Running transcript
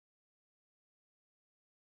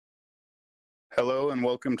Hello and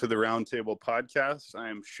welcome to the Roundtable Podcast. I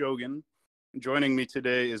am Shogun. Joining me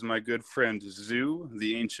today is my good friend Zoo,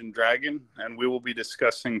 the Ancient Dragon, and we will be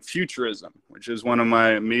discussing futurism, which is one of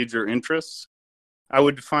my major interests. I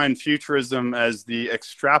would define futurism as the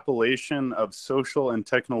extrapolation of social and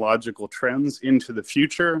technological trends into the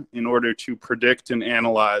future in order to predict and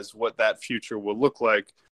analyze what that future will look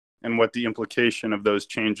like and what the implication of those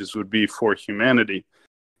changes would be for humanity.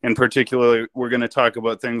 In particular, we're going to talk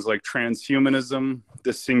about things like transhumanism,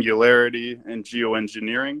 the singularity, and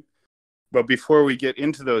geoengineering. But before we get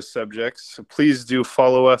into those subjects, please do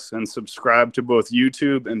follow us and subscribe to both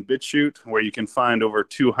YouTube and Bitchute, where you can find over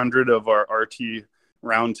 200 of our RT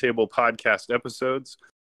Roundtable podcast episodes.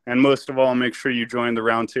 And most of all, make sure you join the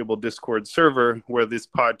Roundtable Discord server, where this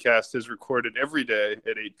podcast is recorded every day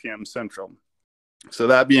at 8 p.m. Central. So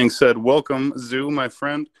that being said, welcome, Zoo, my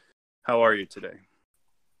friend. How are you today?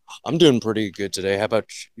 I'm doing pretty good today. How about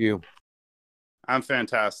you? I'm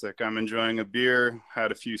fantastic. I'm enjoying a beer,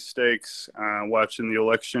 had a few steaks, watching the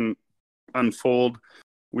election unfold.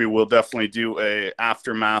 We will definitely do a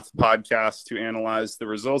aftermath podcast to analyze the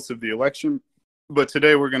results of the election. But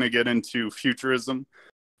today we're going to get into futurism,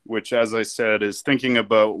 which, as I said, is thinking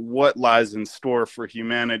about what lies in store for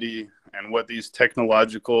humanity and what these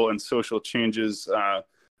technological and social changes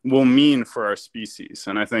will mean for our species.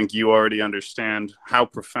 And I think you already understand how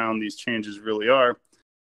profound these changes really are.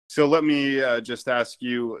 So let me just ask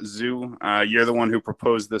you, Zoo, you're the one who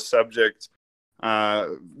proposed this subject.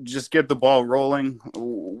 Just get the ball rolling.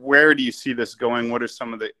 Where do you see this going? What are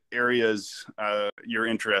some of the areas you're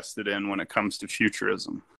interested in when it comes to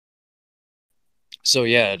futurism? So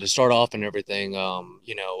yeah, to start off and everything, a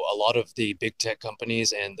lot of the big tech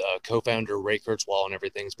companies and co-founder Ray Kurzweil and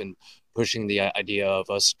everything's been pushing the idea of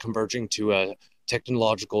us converging to a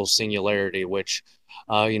technological singularity, which,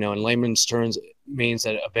 in layman's terms, means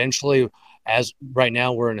that eventually, as right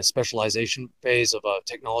now we're in a specialization phase of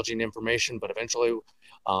technology and information, but eventually,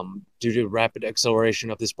 due to rapid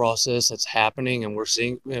acceleration of this process that's happening, and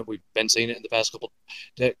we've been seeing it in the past couple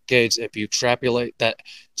decades. If you extrapolate that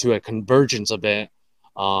to a convergence event,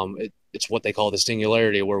 it's what they call the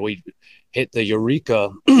singularity, where we hit the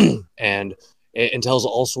eureka, and it entails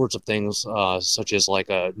all sorts of things, such as like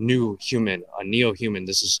a new human, a neo-human.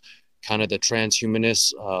 This is kind of the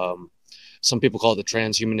transhumanist. Some people call it the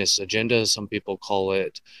transhumanist agenda. Some people call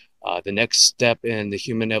it the next step in the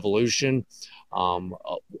human evolution.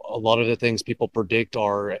 A lot of the things people predict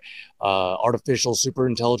are artificial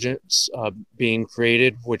superintelligence being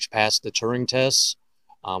created, which passed the Turing tests.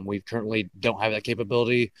 We currently don't have that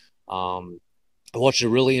capability. I watched a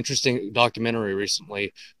really interesting documentary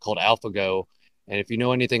recently called AlphaGo. And if you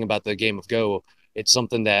know anything about the game of Go, it's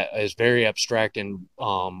something that is very abstract and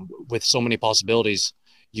with so many possibilities.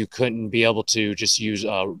 You couldn't be able to just use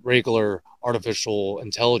regular artificial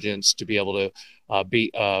intelligence to be able to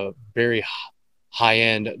beat a very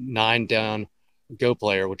high-end 9-down Go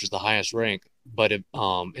player, which is the highest rank. But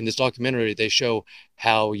in this documentary, they show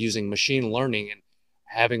how using machine learning and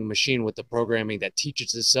having a machine with the programming that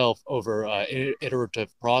teaches itself over an iterative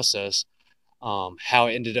process, how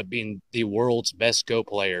it ended up being the world's best Go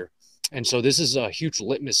player. And so this is a huge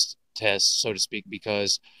litmus test, so to speak,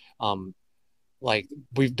 because like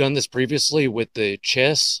we've done this previously with the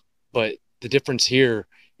chess, but the difference here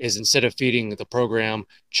is instead of feeding the program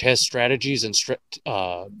chess strategies and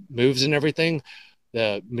moves and everything,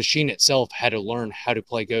 the machine itself had to learn how to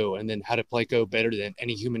play Go, and then how to play Go better than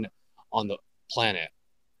any human on the planet.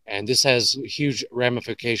 And this has huge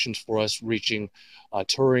ramifications for us reaching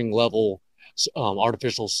Turing level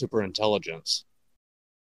artificial superintelligence.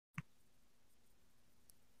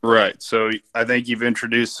 Right. So I think you've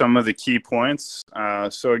introduced some of the key points.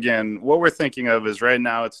 So again, what we're thinking of is right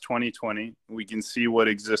now it's 2020. We can see what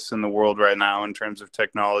exists in the world right now in terms of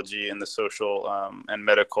technology and the social and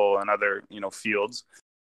medical and other, fields.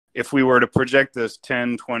 If we were to project this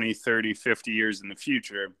 10, 20, 30, 50 years in the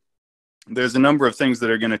future, there's a number of things that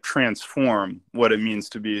are going to transform what it means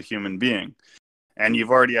to be a human being. And you've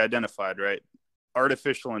already identified, right?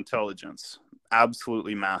 Artificial intelligence,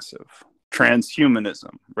 absolutely massive.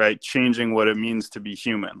 Transhumanism, right? Changing what it means to be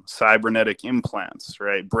human. Cybernetic implants,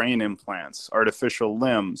 right? Brain implants, artificial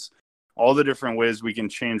limbs, all the different ways we can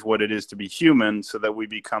change what it is to be human so that we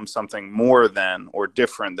become something more than or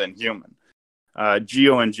different than human.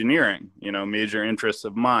 Geoengineering, major interests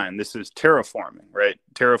of mine. This is terraforming, right?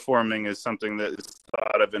 Terraforming is something that is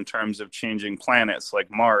thought of in terms of changing planets like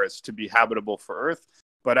Mars to be habitable for Earth.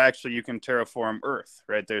 But actually you can terraform Earth,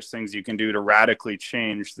 right? There's things you can do to radically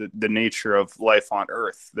change the nature of life on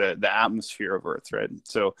Earth, the atmosphere of Earth, right?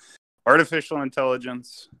 So artificial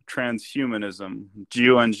intelligence, transhumanism,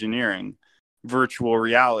 geoengineering, virtual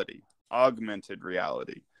reality, augmented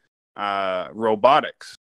reality,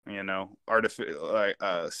 robotics,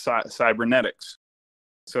 cybernetics.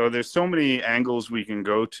 So there's so many angles we can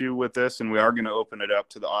go to with this, and we are going to open it up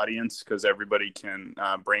to the audience because everybody can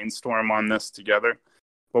brainstorm on this together.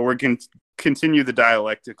 But we're going to continue the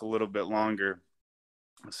dialectic a little bit longer.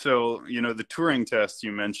 So, the Turing test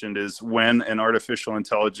you mentioned is when an artificial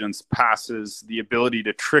intelligence passes the ability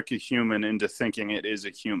to trick a human into thinking it is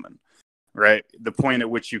a human, right? The point at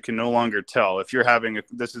which you can no longer tell. If you're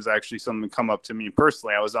this is actually something come up to me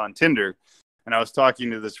personally. I was on Tinder and I was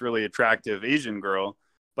talking to this really attractive Asian girl,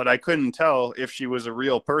 but I couldn't tell if she was a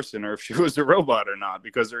real person or if she was a robot or not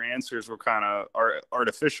because her answers were kind of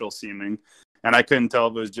artificial seeming. And I couldn't tell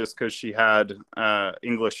if it was just because she had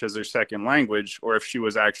English as her second language or if she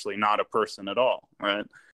was actually not a person at all, right?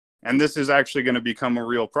 And this is actually going to become a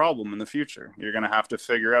real problem in the future. You're going to have to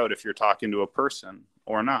figure out if you're talking to a person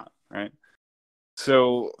or not, right?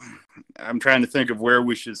 So I'm trying to think of where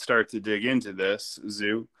we should start to dig into this,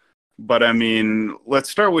 Zoo. But I mean,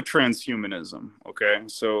 let's start with transhumanism, okay?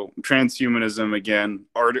 So transhumanism, again,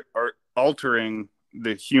 altering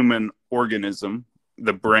the human organism,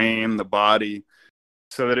 the brain, the body,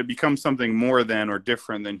 so that it becomes something more than or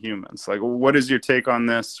different than humans. Like, what is your take on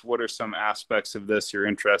this? What are some aspects of this you're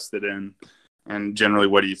interested in? And generally,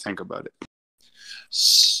 what do you think about it?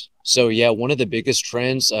 So, yeah, one of the biggest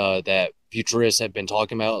trends that futurists have been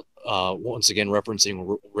talking about, once again,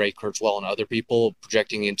 referencing Ray Kurzweil and other people,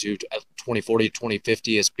 projecting into 2040,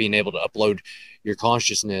 2050, is being able to upload your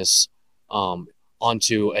consciousness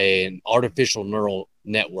onto an artificial neural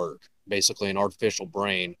network, basically an artificial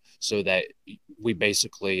brain, so that we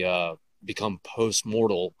basically become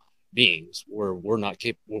post-mortal beings where we're not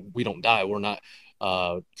capable, we don't die, we're not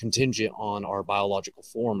contingent on our biological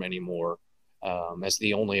form anymore as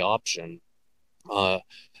the only option.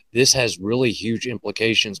 This has really huge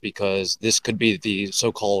implications because this could be the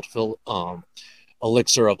so-called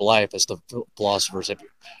elixir of life, as the philosophers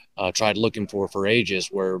have tried looking for ages,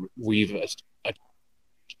 where we've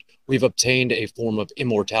obtained a form of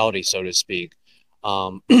immortality, so to speak.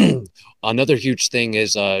 Another huge thing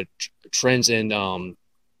is trends in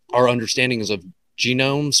our understandings of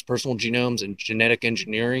genomes, personal genomes, and genetic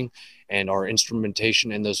engineering, and our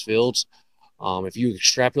instrumentation in those fields. If you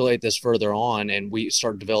extrapolate this further on and we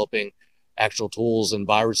start developing actual tools and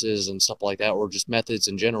viruses and stuff like that, or just methods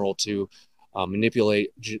in general to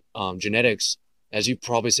manipulate genetics, as you've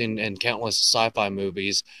probably seen in countless sci-fi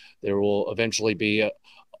movies, there will eventually be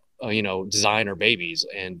designer babies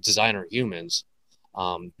and designer humans.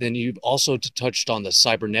 Then you also touched on the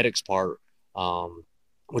cybernetics part,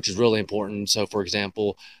 which is really important. So, for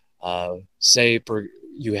example,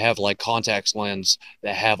 you have like contacts lens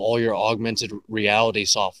that have all your augmented reality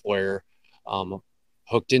software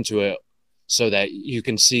hooked into it, so that you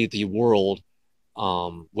can see the world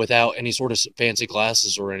without any sort of fancy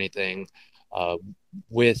glasses or anything,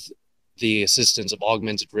 with the assistance of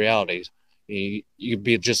augmented reality. You'd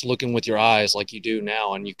be just looking with your eyes like you do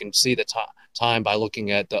now, and you can see the time by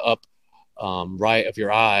looking at the up right of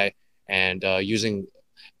your eye, and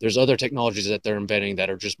there's other technologies that they're inventing that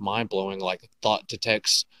are just mind-blowing, like thought to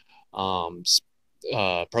text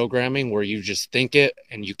programming, where you just think it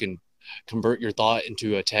and you can convert your thought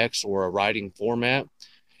into a text or a writing format.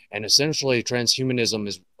 And essentially transhumanism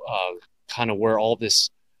is kind of where all this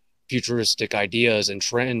futuristic ideas and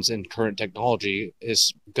trends in current technology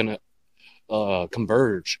is going to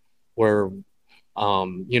converge, where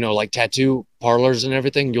like tattoo parlors and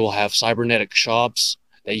everything, you'll have cybernetic shops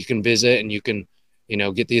that you can visit, and you can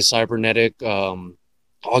get these cybernetic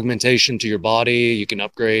augmentation to your body. You can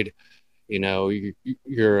upgrade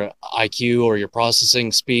your IQ or your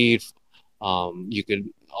processing speed. You could,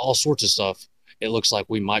 all sorts of stuff, it looks like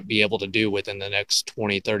we might be able to do within the next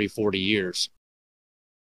 20, 30, 40 years.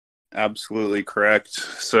 Absolutely correct.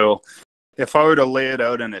 So if I were to lay it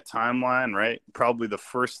out in a timeline, right, probably the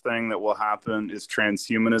first thing that will happen is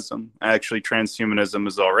transhumanism. Actually, transhumanism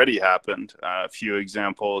has already happened. A few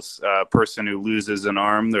examples: a person who loses an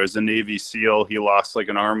arm. There's a Navy SEAL. He lost like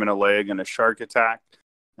an arm and a leg in a shark attack,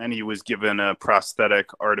 and he was given a prosthetic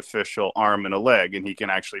artificial arm and a leg, and he can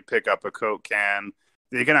actually pick up a Coke can.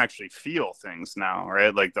 They can actually feel things now,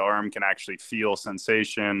 right? Like the arm can actually feel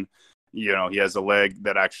sensation. He has a leg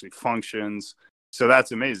that actually functions. So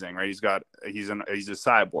that's amazing, right? He's a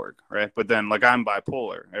cyborg, right? But then, like, I'm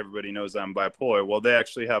bipolar. Everybody knows I'm bipolar. Well, they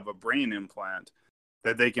actually have a brain implant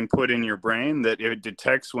that they can put in your brain that it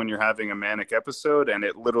detects when you're having a manic episode, and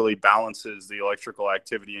it literally balances the electrical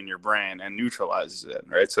activity in your brain and neutralizes it,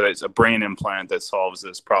 right? So it's a brain implant that solves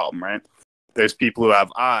this problem, right? There's people who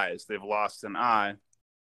have eyes. They've lost an eye,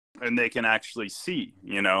 and they can actually see,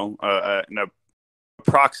 an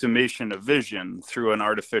approximation of vision through an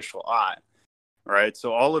artificial eye. Right.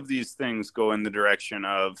 So all of these things go in the direction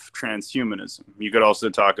of transhumanism. You could also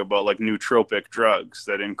talk about like nootropic drugs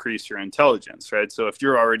that increase your intelligence. Right. So if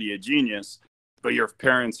you're already a genius, but your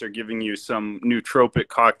parents are giving you some nootropic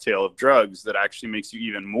cocktail of drugs that actually makes you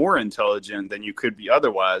even more intelligent than you could be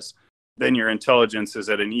otherwise, then your intelligence is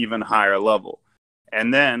at an even higher level.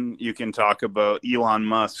 And then you can talk about Elon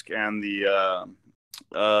Musk and the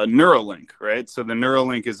Neuralink, right? So the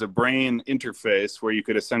Neuralink is a brain interface where you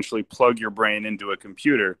could essentially plug your brain into a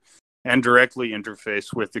computer and directly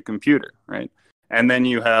interface with the computer, right? And then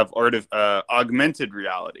you have augmented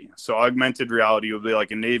reality. So augmented reality would be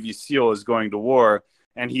like a Navy SEAL is going to war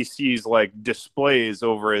and he sees like displays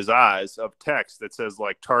over his eyes of text that says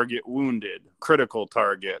like target wounded, critical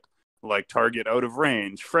target, like target out of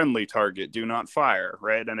range, friendly target, do not fire,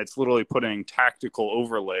 right? And it's literally putting tactical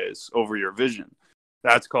overlays over your vision.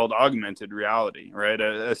 That's called augmented reality, right?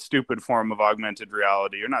 A stupid form of augmented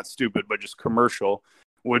reality, or not stupid, but just commercial,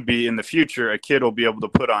 would be in the future, a kid will be able to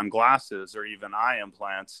put on glasses or even eye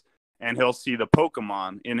implants, and he'll see the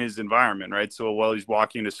Pokemon in his environment, right? So while he's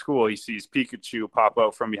walking to school, he sees Pikachu pop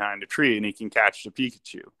out from behind a tree and he can catch the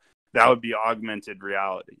Pikachu. That would be augmented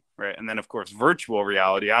reality, right? And then, of course, virtual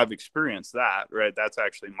reality. I've experienced that, right? That's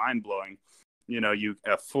actually mind-blowing.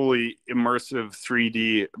 A fully immersive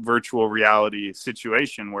 3D virtual reality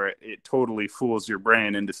situation where it totally fools your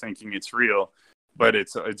brain into thinking it's real, but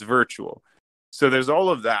it's virtual. So there's all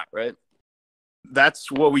of that, right? That's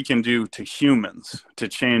what we can do to humans to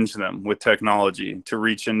change them with technology to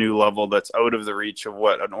reach a new level that's out of the reach of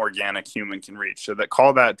what an organic human can reach. So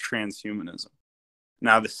call that transhumanism.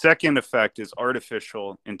 Now, the second effect is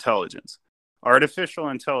artificial intelligence. Artificial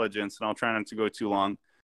intelligence, and I'll try not to go too long,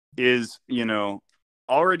 is,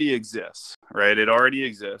 already exists, right? It already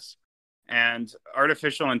exists. And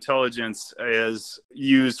artificial intelligence is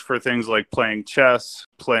used for things like playing chess,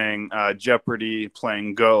 playing Jeopardy,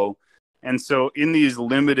 playing Go. And so in these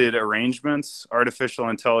limited arrangements, artificial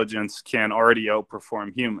intelligence can already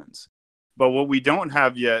outperform humans. But what we don't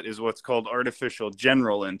have yet is what's called artificial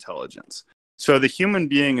general intelligence. So the human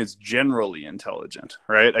being is generally intelligent,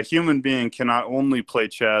 right? A human being cannot only play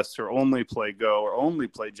chess or only play Go or only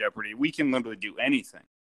play Jeopardy. We can literally do anything.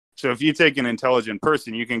 So if you take an intelligent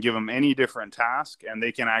person, you can give them any different task and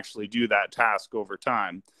they can actually do that task over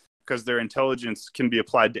time because their intelligence can be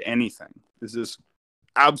applied to anything. This is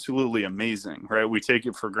absolutely amazing, right? We take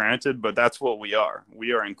it for granted, but that's what we are.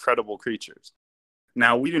 We are incredible creatures.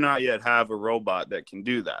 Now, we do not yet have a robot that can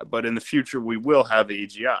do that, but in the future, we will have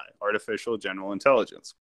AGI, artificial general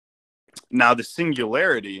intelligence. Now, the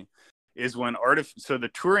singularity is when so the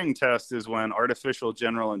Turing test is when artificial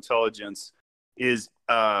general intelligence is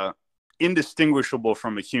indistinguishable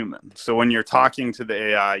from a human. So when you're talking to the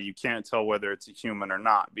AI, you can't tell whether it's a human or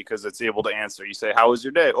not because it's able to answer. You say, "How was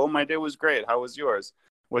your day?" "Oh, my day was great. How was yours?"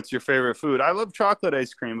 "What's your favorite food?" "I love chocolate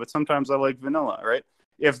ice cream, but sometimes I like vanilla," right?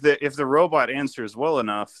 If the robot answers well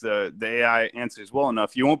enough, the AI answers well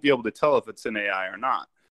enough, you won't be able to tell if it's an AI or not.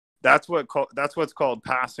 That's what's called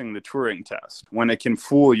passing the Turing test, when it can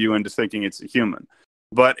fool you into thinking it's a human.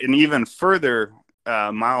 But an even further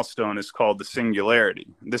milestone is called the singularity.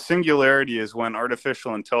 The singularity is when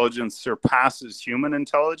artificial intelligence surpasses human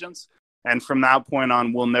intelligence, and from that point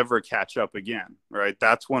on, we'll never catch up again, right?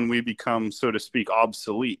 That's when we become, so to speak,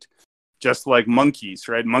 obsolete. Just like monkeys,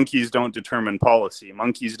 right? Monkeys don't determine policy.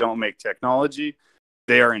 Monkeys don't make technology.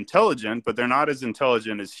 They are intelligent, but they're not as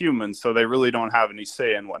intelligent as humans, so they really don't have any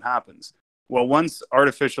say in what happens. Well, once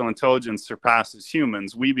artificial intelligence surpasses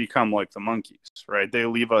humans, we become like the monkeys, right? They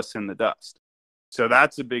leave us in the dust. So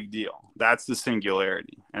that's a big deal. That's the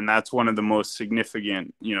singularity, and that's one of the most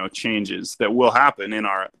significant, changes that will happen in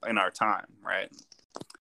our time, right?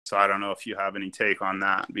 So I don't know if you have any take on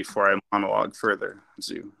that before I monologue further,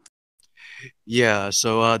 Zoo. Yeah,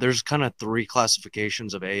 so there's kind of three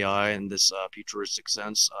classifications of AI in this futuristic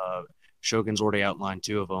sense. Shogun's already outlined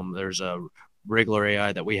two of them. There's a regular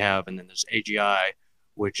AI that we have, and then there's AGI,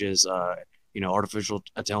 which is artificial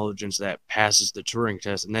intelligence that passes the Turing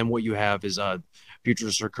test. And then what you have is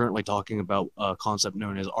futurists are currently talking about a concept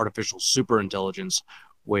known as artificial superintelligence,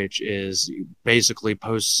 which is basically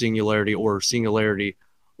post-singularity or singularity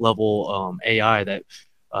level AI that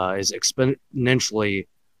is exponentially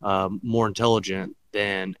more intelligent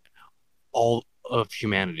than all of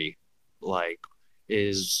humanity. Like,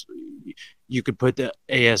 you could put the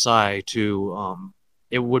ASI to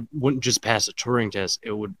it wouldn't just pass a Turing test.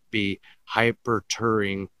 It would be hyper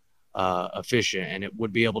Turing efficient, and it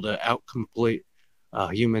would be able to outcomplete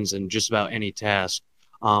humans in just about any task.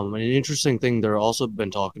 An interesting thing they're also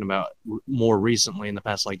been talking about more recently in the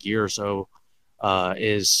past like year or so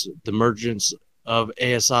is the emergence of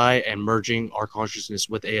ASI and merging our consciousness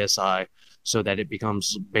with ASI so that it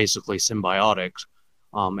becomes basically symbiotic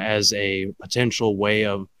as a potential way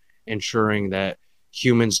of ensuring that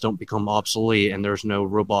humans don't become obsolete and there's no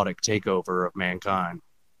robotic takeover of mankind.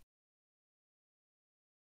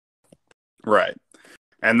 Right.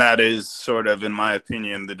 And that is sort of, in my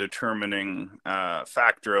opinion, the determining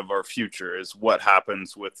factor of our future is what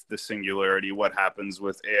happens with the singularity, what happens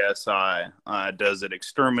with ASI. Does it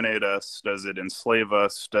exterminate us? Does it enslave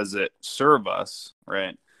us? Does it serve us?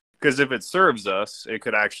 Right? Because if it serves us, it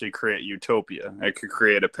could actually create utopia. It could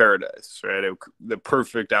create a paradise, right? The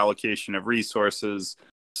perfect allocation of resources,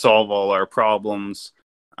 solve all our problems,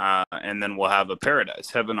 and then we'll have a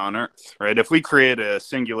paradise, heaven on earth, right? If we create a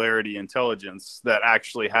singularity intelligence that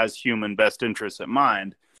actually has human best interests at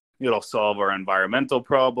mind, it'll solve our environmental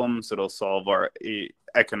problems, it'll solve our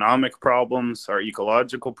economic problems, our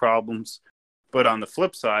ecological problems. But on the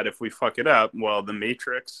flip side, if we fuck it up, well, the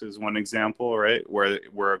Matrix is one example, right? Where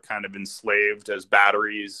we're kind of enslaved as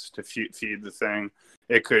batteries to feed the thing.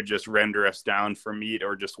 It could just render us down for meat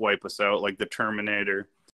or just wipe us out like the Terminator.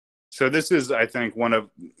 So this is, I think,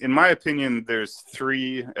 in my opinion, there's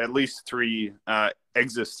at least three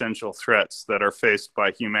existential threats that are faced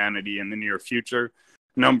by humanity in the near future.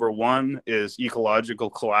 Number one is ecological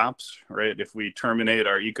collapse, right? If we terminate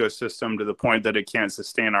our ecosystem to the point that it can't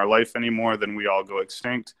sustain our life anymore, then we all go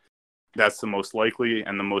extinct. That's the most likely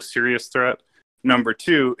and the most serious threat. Number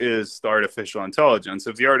two is the artificial intelligence.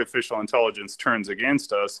 If the artificial intelligence turns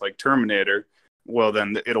against us, like Terminator, well,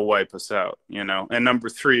 then it'll wipe us out, you know. And number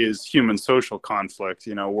three is human social conflict,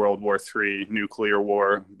 you know, World War III, nuclear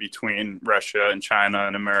war between Russia and China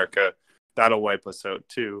and America. That'll wipe us out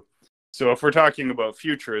too. So if we're talking about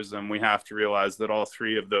futurism, we have to realize that all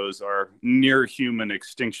three of those are near human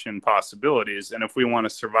extinction possibilities. And if we want to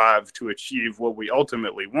survive to achieve what we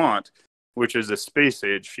ultimately want, which is a space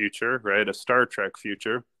age future, right, a Star Trek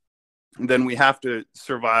future, then we have to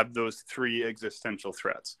survive those three existential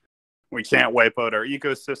threats. We can't wipe out our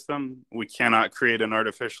ecosystem. We cannot create an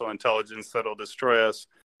artificial intelligence that'll destroy us.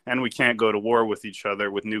 And we can't go to war with each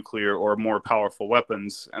other with nuclear or more powerful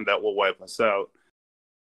weapons, and that will wipe us out.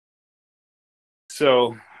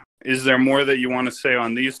 So is there more that you want to say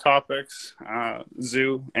on these topics,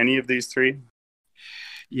 Zoo? Any of these three?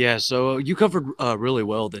 Yeah, so you covered really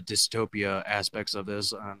well the dystopia aspects of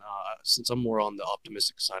this. And since I'm more on the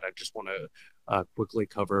optimistic side, I just want to quickly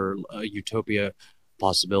cover utopia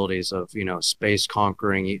possibilities of, you know, space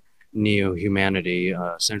conquering neo-humanity,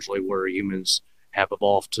 essentially where humans have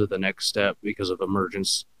evolved to the next step because of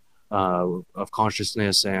emergence of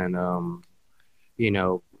consciousness and, you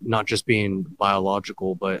know, not just being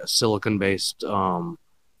biological, but silicon-based,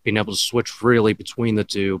 being able to switch freely between the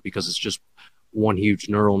two because it's just one huge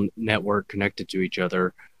neural network connected to each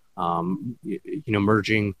other. You know,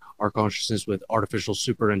 merging our consciousness with artificial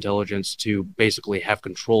super intelligence to basically have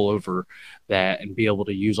control over that and be able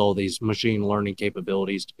to use all these machine learning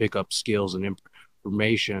capabilities to pick up skills and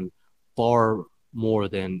information far more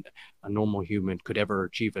than a normal human could ever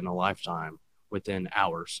achieve in a lifetime within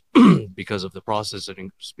hours because of the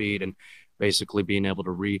processing speed and basically being able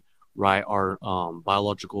to rewrite our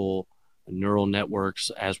biological neural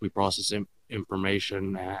networks as we process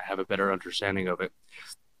information, have a better understanding of it.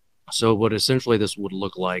 So what essentially this would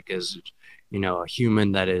look like is, you know, a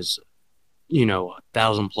human that is, you know,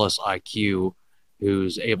 1,000+ IQ,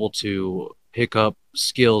 who's able to pick up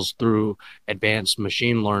skills through advanced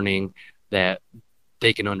machine learning that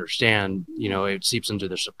they can understand. You know, it seeps into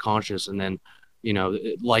their subconscious, and then, you know,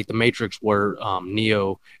 like the Matrix, where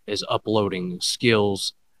Neo is uploading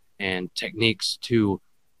skills and techniques to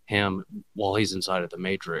him while he's inside of the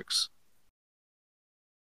Matrix.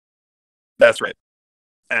 That's right.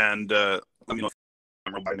 And let me know if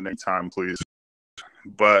I'm reminding any time, please.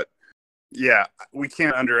 But yeah, we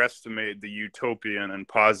can't underestimate the utopian and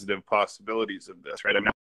positive possibilities of this, right? I mean,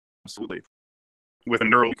 absolutely. With a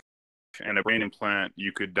neural and a brain implant,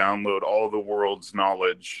 you could download all the world's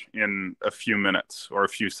knowledge in a few minutes or a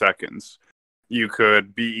few seconds. You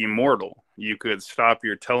could be immortal. You could stop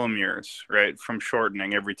your telomeres, right, from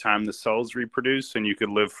shortening every time the cells reproduce, and you could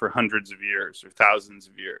live for hundreds of years or thousands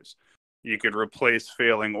of years. You could replace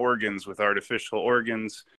failing organs with artificial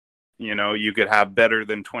organs. You know, you could have better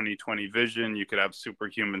than 20/20 vision. You could have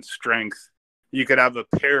superhuman strength. You could have a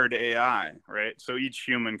paired AI, right? So each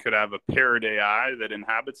human could have a paired AI that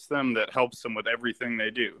inhabits them, that helps them with everything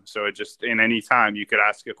they do. So it just, in any time, you could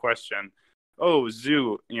ask a question. Oh,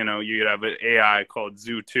 Zoo, you know, you could have an AI called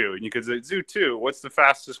Zoo 2. And you could say, Zoo 2, what's the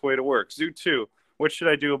fastest way to work? Zoo 2, what should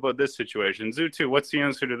I do about this situation? Zoo2, what's the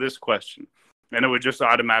answer to this question? And it would just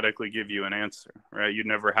automatically give you an answer, right? You'd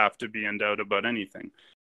never have to be in doubt about anything.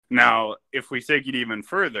 Now, if we take it even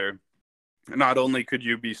further, not only could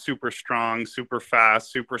you be super strong, super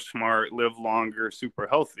fast, super smart, live longer, super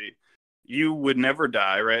healthy, you would never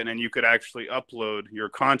die, right? And you could actually upload your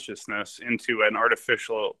consciousness into an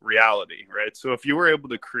artificial reality, right? So if you were able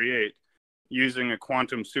to create, using a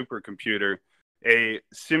quantum supercomputer, a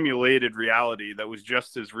simulated reality that was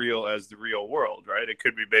just as real as the real world, right? It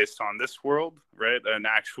could be based on this world, right? An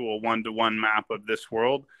actual one-to-one map of this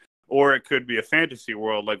world, or it could be a fantasy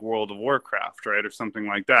world like World of Warcraft, right? Or something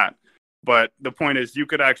like that. But the point is, you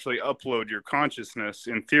could actually upload your consciousness,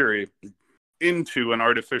 in theory, into an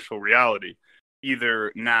artificial reality,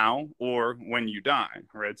 either now or when you die,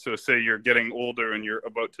 right? So say you're getting older and you're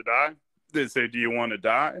about to die. They say, do you want to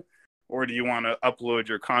die? Or do you want to upload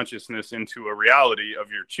your consciousness into a reality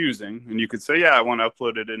of your choosing? And you could say, yeah, I want to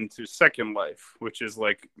upload it into Second Life, which is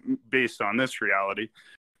like based on this reality,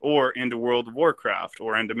 or into World of Warcraft,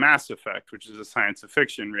 or into Mass Effect, which is a science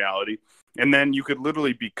fiction reality. And then you could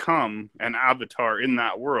literally become an avatar in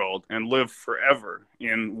that world and live forever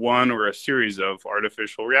in one or a series of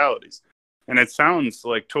artificial realities. And it sounds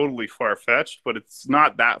like totally far-fetched, but it's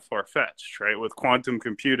not that far-fetched, right? With quantum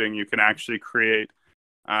computing, you can actually create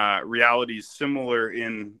realities similar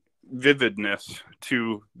in vividness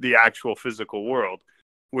to the actual physical world,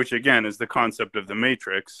 which again is the concept of the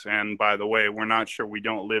Matrix. And by the way, we're not sure we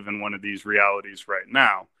don't live in one of these realities right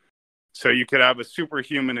now. So you could have a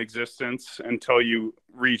superhuman existence until you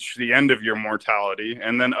reach the end of your mortality,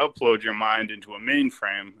 and then upload your mind into a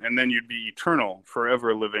mainframe, and then you'd be eternal,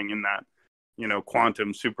 forever living in that,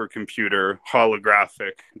 quantum supercomputer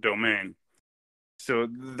holographic domain. So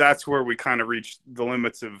that's where we kind of reach the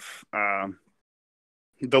limits of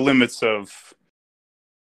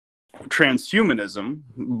transhumanism.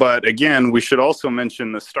 But again, we should also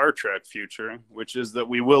mention the Star Trek future, which is that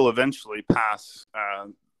we will eventually pass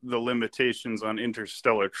the limitations on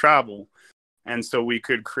interstellar travel. And so we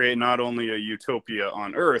could create not only a utopia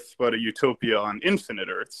on Earth, but a utopia on infinite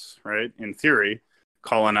Earths, right? In theory,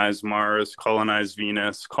 colonize Mars, colonize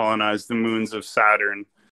Venus, colonize the moons of Saturn,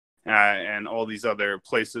 and all these other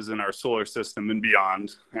places in our solar system and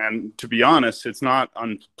beyond. And to be honest, it's not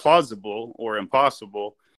implausible or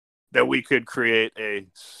impossible that we could create a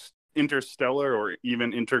interstellar or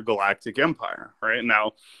even intergalactic empire, right?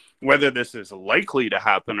 Now, whether this is likely to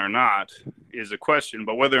happen or not is a question,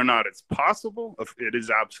 but whether or not it's possible, it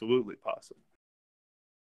is absolutely possible.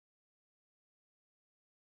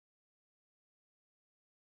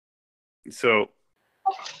 So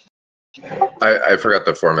I forgot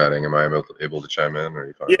the formatting. Am I able to chime in? Or are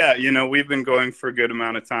you fine? Yeah, we've been going for a good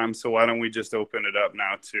amount of time, so why don't we just open it up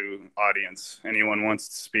now to audience? Anyone wants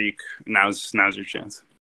to speak? Now's your chance.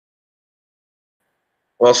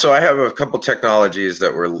 Well, so I have a couple technologies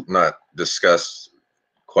that were not discussed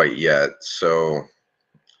quite yet. So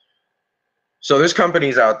there's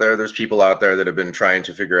companies out there, there's people out there that have been trying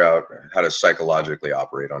to figure out how to psychologically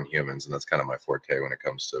operate on humans, and that's kind of my forte when it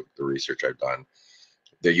comes to the research I've done.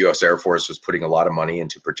 The U.S. Air Force was putting a lot of money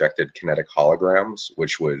into projected kinetic holograms,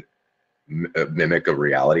 which would mimic a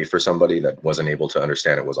reality for somebody that wasn't able to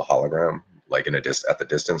understand it was a hologram, like at the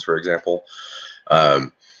distance, for example.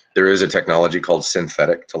 There is a technology called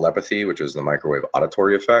synthetic telepathy, which is the microwave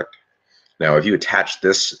auditory effect. Now, if you attach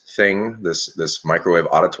this thing, this microwave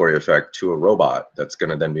auditory effect to a robot that's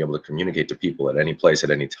going to then be able to communicate to people at any place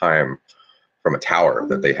at any time from a tower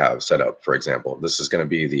that they have set up, for example, this is going to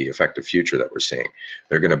be the effective future that we're seeing.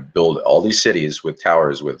 They're going to build all these cities with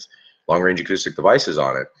towers with long-range acoustic devices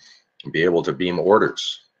on it and be able to beam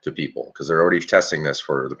orders to people, because they're already testing this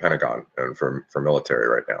for the Pentagon and for military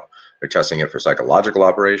right now. They're testing it for psychological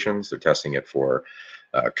operations. They're testing it for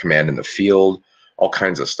command in the field, all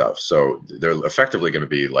kinds of stuff. So they're effectively going to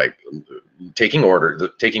be like taking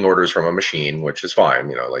orders from a machine, which is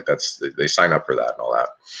fine, like they sign up for that and all that.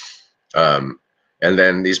 And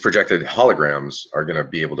then these projected holograms are going to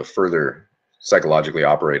be able to further psychologically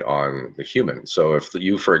operate on the human. So if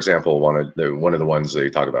you, for example, wanted one of the ones that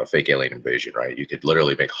you talk about, fake alien invasion, right? You could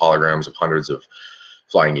literally make holograms of hundreds of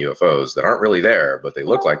flying UFOs that aren't really there, but they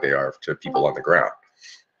look like they are to people on the ground.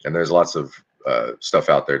 And there's lots of stuff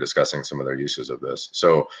out there discussing some of their uses of this.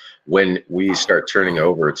 So when we start turning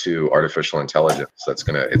over to artificial intelligence, that's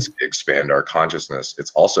going to expand our consciousness.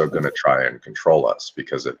 It's also going to try and control us,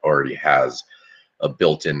 because it already has a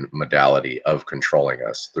built-in modality of controlling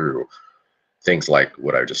us through things like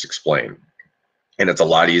what I just explained. And it's a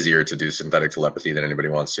lot easier to do synthetic telepathy than anybody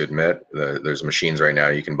wants to admit. There's machines right now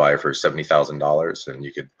you can buy for $70,000, and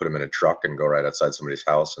you could put them in a truck and go right outside somebody's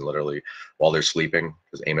house and literally, while they're sleeping,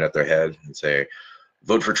 just aim it at their head and say,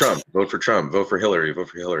 vote for Trump, vote for Trump, vote for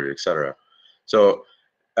Hillary, etc. So,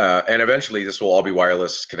 and eventually this will all be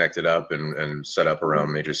wireless, connected up and set up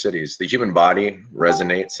around major cities. The human body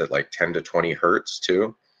resonates at like 10 to 20 hertz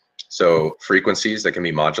too. So frequencies that can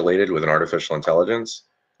be modulated with an artificial intelligence.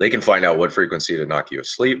 They can find out what frequency to knock you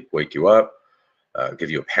asleep, wake you up, give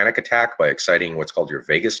you a panic attack by exciting what's called your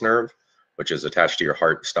vagus nerve, which is attached to your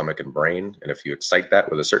heart, stomach, and brain. And if you excite that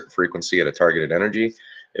with a certain frequency at a targeted energy,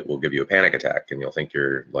 it will give you a panic attack and you'll think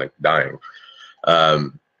you're like dying.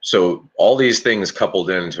 So all these things coupled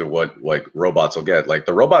into what like robots will get, like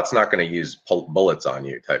the robot's not going to use bullets on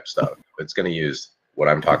you type stuff. It's going to use what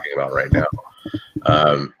I'm talking about right now.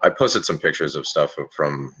 I posted some pictures of stuff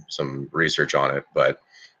from some research on it, but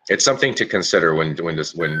it's something to consider when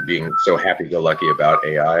being so happy-go-lucky about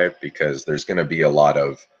AI, because there's going to be a lot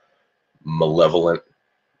of malevolent,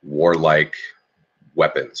 warlike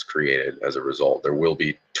weapons created as a result. There will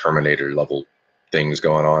be Terminator-level things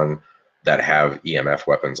going on that have EMF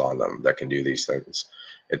weapons on them that can do these things.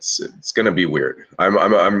 It's going to be weird.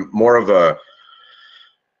 I'm more of a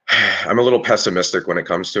I'm a little pessimistic when it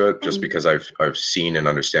comes to it, just because I've seen and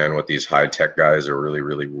understand what these high tech guys are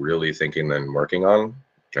really thinking and working on,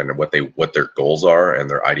 and what their goals are and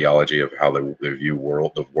their ideology of how they view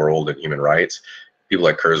the world and human rights. People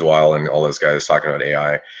like Kurzweil and all those guys talking about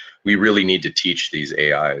AI. We really need to teach these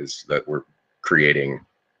AIs that we're creating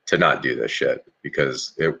to not do this shit,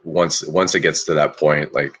 because once it gets to that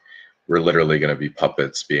point, like we're literally going to be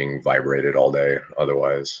puppets being vibrated all day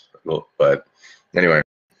otherwise. But anyway,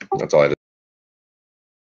 that's all I did.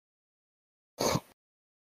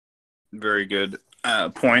 Very good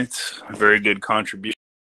points. Very good contribution.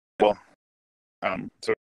 Well,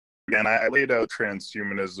 so again, I laid out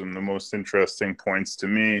transhumanism. The most interesting points to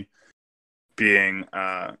me being,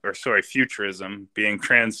 futurism, being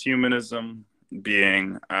transhumanism,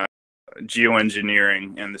 being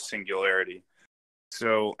geoengineering, and the singularity.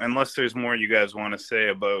 So unless there's more you guys want to say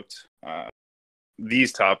about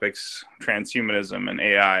these topics, transhumanism and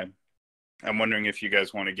AI, I'm wondering if you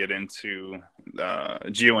guys want to get into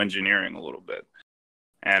geoengineering a little bit.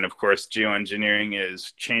 And of course, geoengineering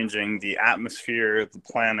is changing the atmosphere, the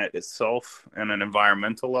planet itself, on an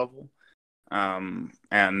environmental level.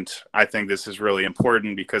 And I think this is really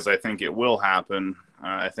important because I think it will happen.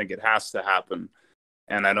 I think it has to happen.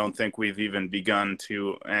 And I don't think we've even begun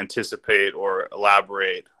to anticipate or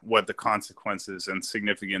elaborate what the consequences and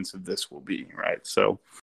significance of this will be, right? So,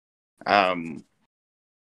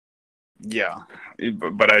 yeah,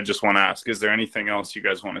 but I just want to ask, is there anything else you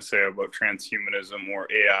guys want to say about transhumanism or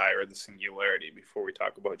AI or the singularity before we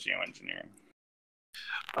talk about geoengineering?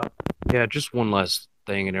 Yeah, just one last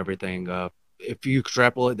thing and everything. If you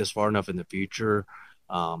extrapolate this far enough in the future,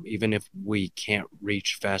 even if we can't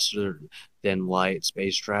reach faster than light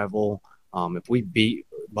space travel, if we beat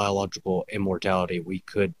biological immortality, we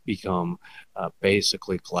could become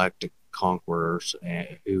basically galactic conquerors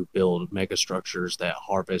who build megastructures that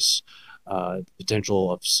harvest the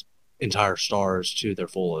potential of entire stars to their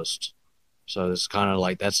fullest. So it's kind of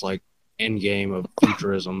like that's like end game of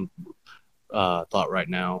futurism thought right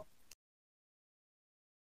now.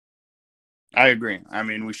 I agree. I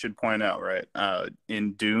mean, we should point out, right,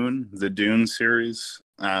 in Dune, the Dune series,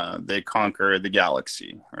 they conquer the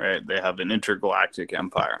galaxy, right? They have an intergalactic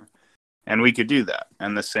empire. And we could do that.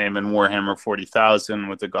 And the same in Warhammer 40,000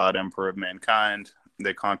 with the God Emperor of Mankind.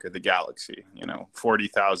 They conquer the galaxy,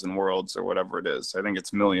 40,000 worlds or whatever it is. I think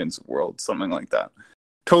it's millions of worlds, something like that.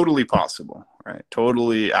 Totally possible, right?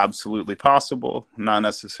 Totally, absolutely possible. Not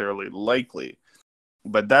necessarily likely.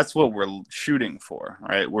 But that's what we're shooting for,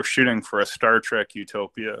 right? We're shooting for a Star Trek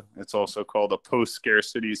utopia. It's also called a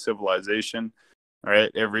post-scarcity civilization,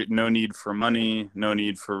 right? No need for money, no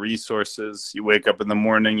need for resources. You wake up in the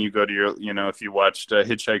morning, you go to your, if you watched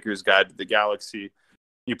Hitchhiker's Guide to the Galaxy,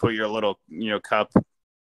 you put your little, cup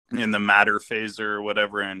in the matter phaser or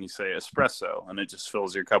whatever, and you say espresso, and it just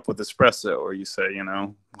fills your cup with espresso. Or you say,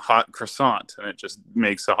 hot croissant, and it just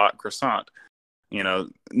makes a hot croissant.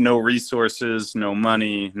 No resources, no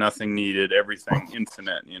money, nothing needed, everything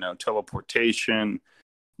infinite, teleportation.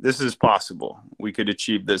 This is possible. We could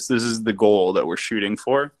achieve this. This is the goal that we're shooting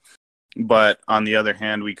for. But on the other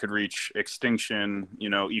hand, we could reach extinction,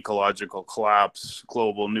 ecological collapse,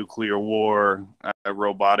 global nuclear war,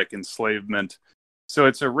 robotic enslavement. So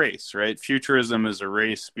it's a race, right? Futurism is a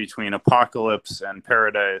race between apocalypse and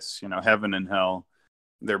paradise, heaven and hell.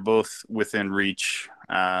 They're both within reach.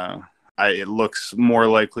 it looks more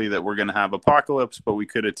likely that we're going to have apocalypse, but we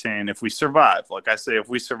could attain, if we survive, like I say, if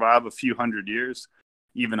we survive a few hundred years,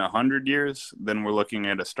 even 100 years, then we're looking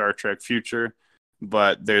at a Star Trek future.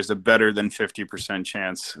 But there's a better than 50%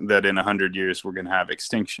 chance that in 100 years we're going to have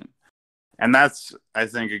extinction. And that's, I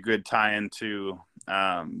think, a good tie into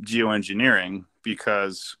geoengineering,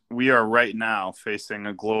 because we are right now facing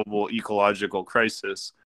a global ecological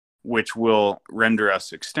crisis which will render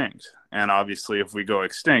us extinct. And obviously, if we go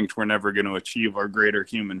extinct, we're never going to achieve our greater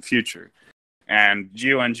human future. And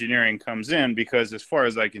geoengineering comes in because, as far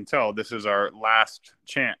as I can tell, this is our last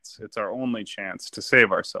chance. It's our only chance to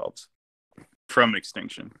save ourselves from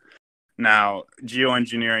extinction. Now,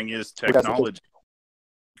 geoengineering is technology.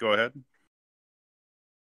 Go ahead.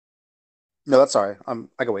 No, that's sorry.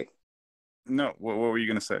 I can wait. No, what were you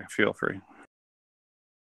going to say? Feel free.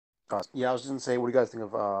 Yeah, I was just going to say, what do you guys think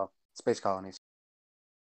of space colonies?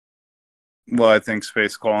 Well, I think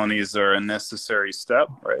space colonies are a necessary step,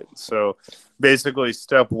 right? So basically,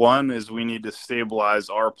 step one is we need to stabilize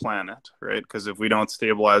our planet, right? Because if we don't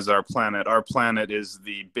stabilize our planet is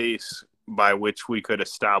the base by which we could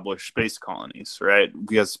establish space colonies, right?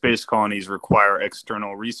 Because space colonies require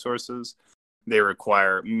external resources. They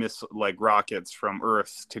require like rockets from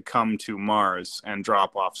Earth to come to Mars and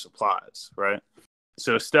drop off supplies, right?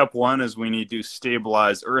 So step one is we need to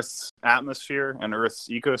stabilize Earth's atmosphere and Earth's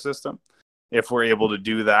ecosystem. If we're able to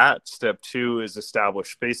do that, step two is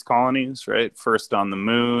establish space colonies, right? First on the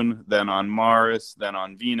moon, then on Mars, then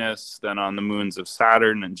on Venus, then on the moons of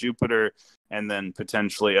Saturn and Jupiter, and then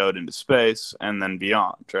potentially out into space, and then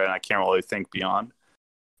beyond, right? I can't really think beyond.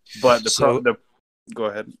 But go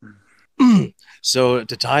ahead. So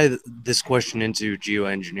to tie this question into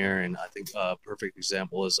geoengineering, I think a perfect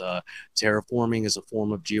example is terraforming is a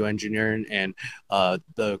form of geoengineering, and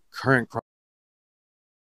the current.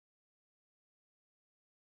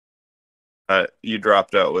 You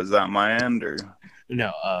dropped out. Was that my end or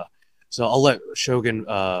no? So I'll let Shogun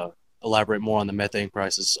elaborate more on the methane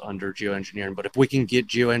crisis under geoengineering. But if we can get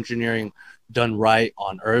geoengineering done right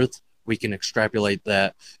on Earth, we can extrapolate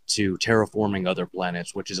that to terraforming other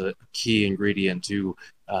planets, which is a key ingredient to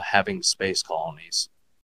having space colonies.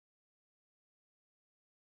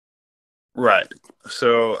 Right.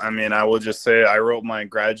 So, I mean, I will just say I wrote my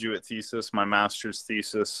graduate thesis, my master's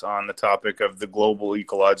thesis on the topic of the global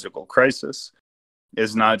ecological crisis.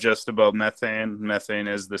 It's not just about methane. Methane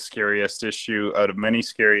is the scariest issue out of many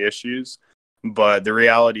scary issues. But the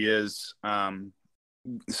reality is,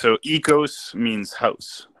 so ecos means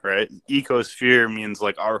house, right? Ecosphere means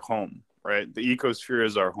like our home, right? The ecosphere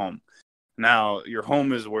is our home. Now, your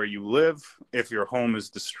home is where you live. If your home is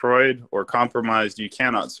destroyed or compromised, you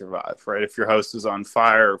cannot survive, right? If your house is on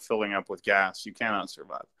fire or filling up with gas, you cannot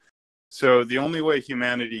survive. So the only way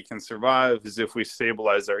humanity can survive is if we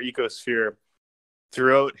stabilize our ecosphere.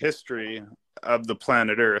 Throughout history of the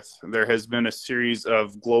planet Earth, there has been a series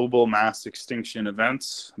of global mass extinction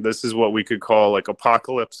events. This is what we could call like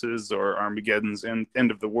apocalypses or Armageddon's, end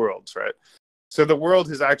of the worlds, right? So the world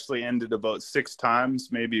has actually ended about 6 times,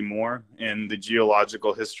 maybe more, in the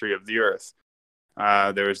geological history of the Earth.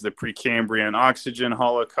 There was the Precambrian oxygen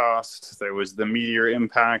holocaust. There was the meteor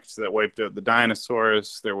impact that wiped out the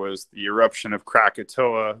dinosaurs. There was the eruption of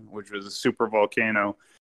Krakatoa, which was a supervolcano.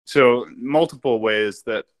 So multiple ways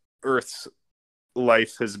that Earth's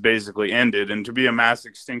life has basically ended. And to be a mass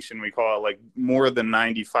extinction, we call it like more than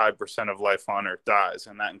 95% of life on Earth dies.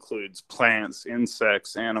 And that includes plants,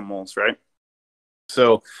 insects, animals, right?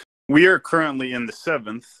 So we are currently in the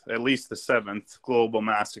 7th, at least the 7th global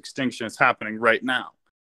mass extinction. It's happening right now.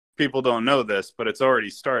 People don't know this, but it's already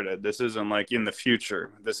started. This isn't like in the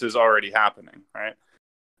future. This is already happening, right?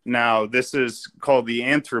 Now, this is called the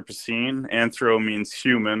Anthropocene. Anthro means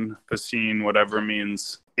human, Pocene, whatever,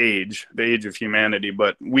 means age, the age of humanity.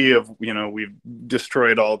 But we've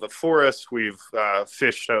destroyed all the forests, we've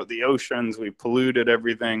fished out the oceans, we've polluted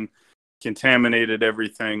everything, contaminated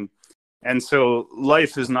everything. And so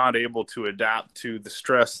life is not able to adapt to the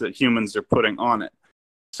stress that humans are putting on it.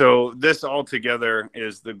 So this altogether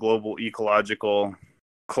is the global ecological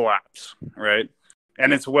collapse, right?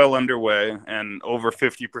 And it's well underway, and over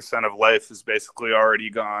 50% of life is basically already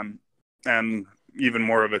gone, and even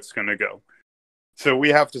more of it's going to go. So we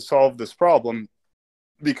have to solve this problem,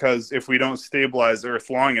 because if we don't stabilize Earth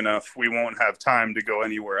long enough, we won't have time to go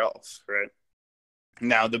anywhere else, right?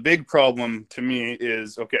 Now, the big problem to me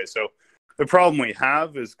is, okay, so the problem we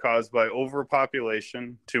have is caused by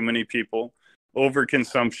overpopulation, too many people,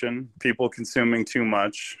 overconsumption, people consuming too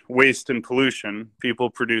much, waste and pollution, people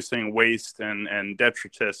producing waste and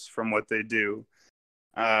detritus from what they do,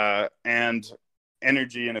 and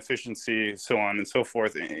energy inefficiency, so on and so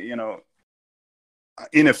forth. You know,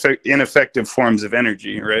 ineffective forms of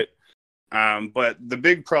energy, right? But the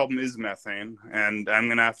big problem is methane, and I'm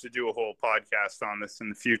going to have to do a whole podcast on this in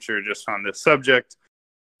the future, just on this subject.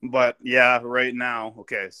 But yeah, right now,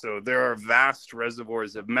 okay, so there are vast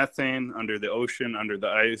reservoirs of methane under the ocean, under the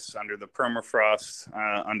ice, under the permafrost,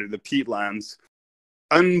 under the peatlands.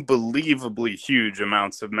 Unbelievably huge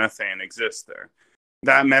amounts of methane exist there.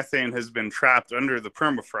 That methane has been trapped under the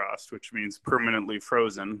permafrost, which means permanently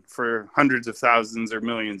frozen, for hundreds of thousands or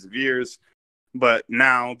millions of years. But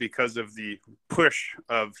now, because of the push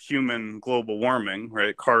of human global warming,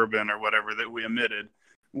 right, carbon or whatever that we emitted,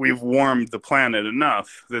 we've warmed the planet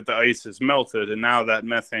enough that the ice has melted, and now that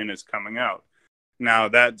methane is coming out. Now,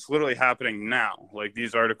 that's literally happening now. Like,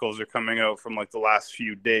 these articles are coming out from, like, the last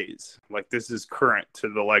few days. Like, this is current to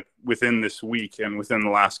the, like, within this week and within the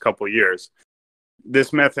last couple of years.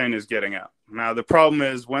 This methane is getting out. Now, the problem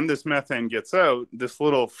is when this methane gets out, this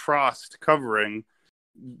little frost covering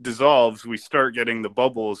dissolves, we start getting the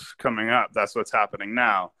bubbles coming up. That's what's happening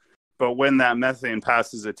now. But when that methane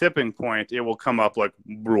passes a tipping point, it will come up like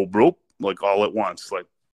broop, broop, like all at once, like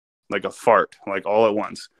a fart, like all at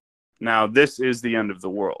once. Now, this is the end of the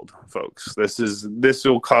world, folks. This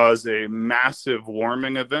will cause a massive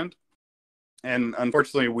warming event. And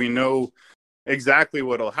unfortunately, we know exactly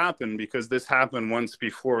what will happen because this happened once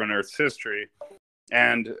before in Earth's history.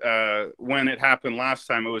 And when it happened last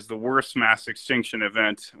time, it was the worst mass extinction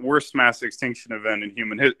event in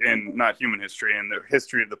not human history, in the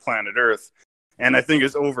history of the planet Earth. And I think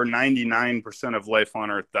it's over 99% of life on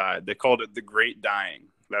Earth died. They called it the Great Dying.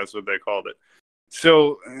 That's what they called it.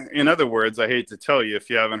 So, in other words, I hate to tell you if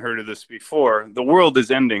you haven't heard of this before, the world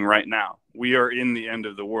is ending right now. We are in the end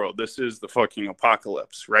of the world. This is the fucking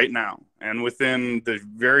apocalypse right now. And within the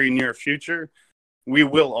very near future, we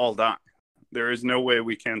will all die. There is no way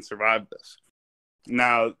we can survive this.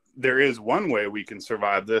 Now, there is one way we can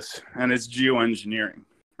survive this, and it's geoengineering,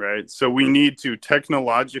 right? So we need to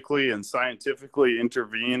technologically and scientifically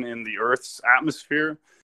intervene in the Earth's atmosphere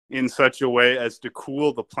in such a way as to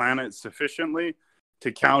cool the planet sufficiently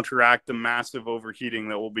to counteract the massive overheating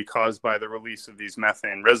that will be caused by the release of these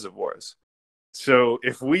methane reservoirs. So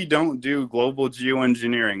if we don't do global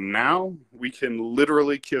geoengineering now, we can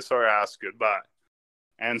literally kiss our ass goodbye.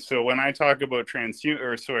 And so when I talk about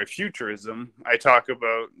futurism, I talk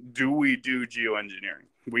about, do we do geoengineering?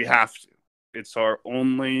 We have to. It's our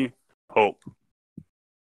only hope.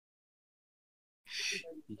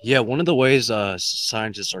 Yeah, one of the ways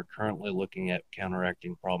scientists are currently looking at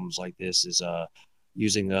counteracting problems like this is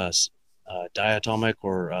using diatomic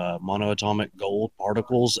or monoatomic gold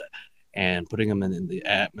particles and putting them in the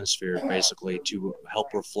atmosphere, basically, to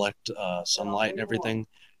help reflect sunlight and everything,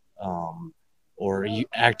 or you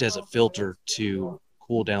act as a filter to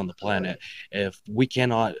cool down the planet. If we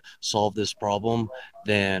cannot solve this problem,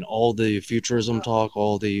 then all the futurism talk,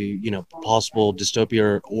 all the possible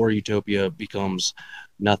dystopia or utopia becomes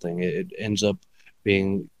nothing. It ends up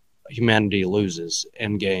being humanity loses,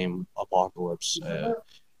 end game, apocalypse.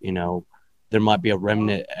 There might be a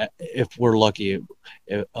remnant if we're lucky.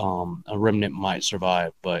 A remnant might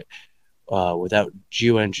survive, but without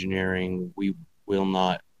geoengineering, we will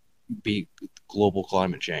not beat global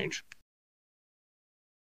climate change.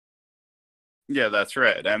 Yeah, that's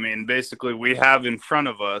right. I mean, basically, we have in front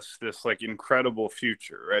of us this like incredible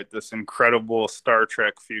future, right? This incredible Star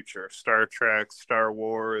Trek future, Star Trek, Star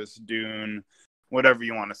Wars, Dune, whatever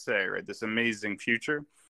you want to say, right? This amazing future.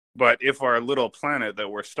 But if our little planet that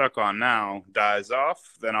we're stuck on now dies off,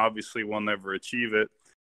 then obviously we'll never achieve it.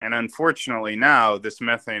 And unfortunately now this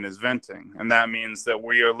methane is venting. And that means that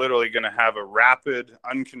we are literally going to have a rapid,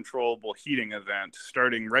 uncontrollable heating event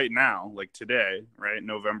starting right now, like today, right?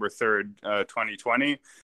 November 3rd, 2020,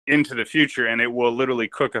 into the future. And it will literally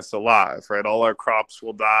cook us alive, right? All our crops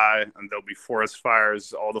will die and there'll be forest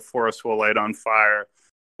fires. All the forests will light on fire.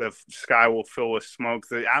 The sky will fill with smoke.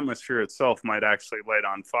 The atmosphere itself might actually light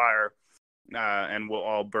on fire. And will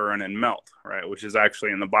all burn and melt, right? Which is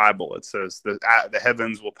actually in the Bible. It says the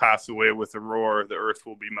heavens will pass away with a roar, the earth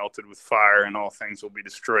will be melted with fire, and all things will be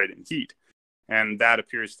destroyed in heat. And that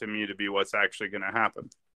appears to me to be what's actually going to happen.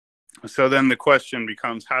 So then the question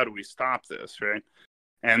becomes, how do we stop this, right?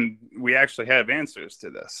 And we actually have answers to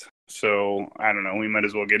this. So I don't know, we might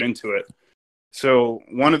as well get into it. So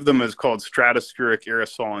one of them is called stratospheric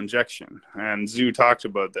aerosol injection. And Zhu talked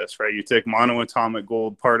about this, right? You take monoatomic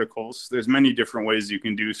gold particles. There's many different ways you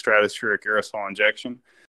can do stratospheric aerosol injection.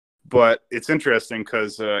 But it's interesting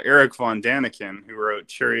because Eric von Daniken, who wrote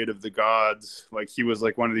Chariot of the Gods, like he was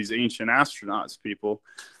like one of these ancient astronauts people.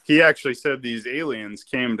 He actually said these aliens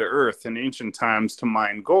came to Earth in ancient times to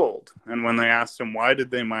mine gold. And when they asked him why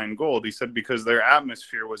did they mine gold, he said because their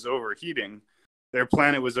atmosphere was overheating. Their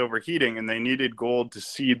planet was overheating and they needed gold to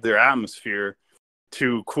seed their atmosphere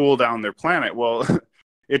to cool down their planet. Well,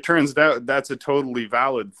 it turns out that's a totally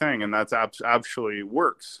valid thing, and that's actually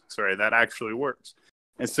works. Sorry, that actually works.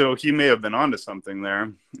 And so he may have been onto something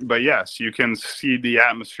there. But yes, you can seed the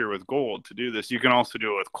atmosphere with gold to do this. You can also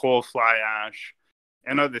do it with coal fly ash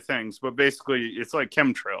and other things. But basically, it's like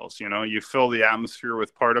chemtrails. You know, you fill the atmosphere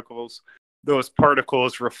with particles. Those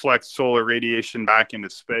particles reflect solar radiation back into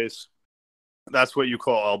space. That's what you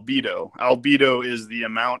call albedo. Albedo is the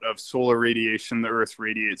amount of solar radiation the Earth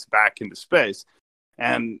radiates back into space.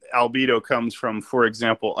 And albedo comes from, for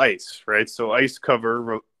example, ice, right? So ice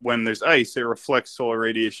cover, when there's ice, it reflects solar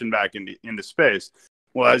radiation back into space.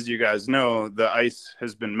 Well, as you guys know, the ice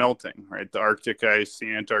has been melting, right? The Arctic ice,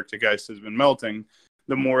 the Antarctic ice has been melting.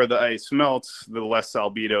 The more the ice melts, the less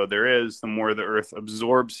albedo there is, the more the Earth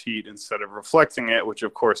absorbs heat instead of reflecting it, which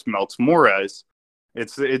of course melts more ice.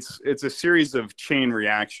 It's a series of chain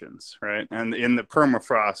reactions, right? And in the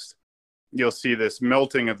permafrost, you'll see this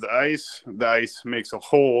melting of the ice. The ice makes a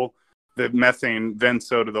hole. The methane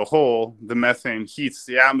vents out of the hole. The methane heats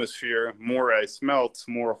the atmosphere. More ice melts.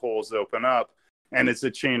 More holes open up. And it's a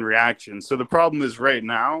chain reaction. So the problem is right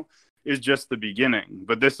now is just the beginning.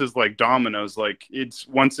 But this is like dominoes. Like it's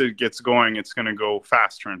once it gets going, it's going to go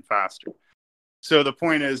faster and faster. So the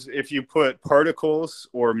point is, if you put particles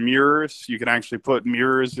or mirrors, you can actually put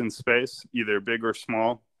mirrors in space, either big or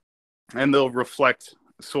small, and they'll reflect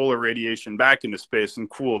solar radiation back into space and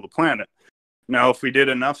cool the planet. Now, if we did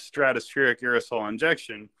enough stratospheric aerosol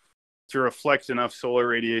injection to reflect enough solar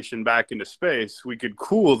radiation back into space, we could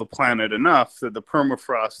cool the planet enough that the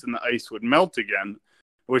permafrost and the ice would melt again,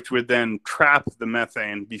 which would then trap the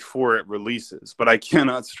methane before it releases. But I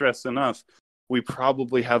cannot stress enough, we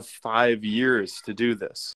probably have 5 years to do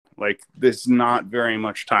this. Like, this is not very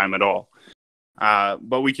much time at all.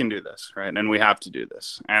 But we can do this, right? And we have to do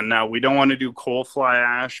this. And now we don't want to do coal fly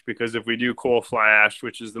ash, because if we do coal fly ash,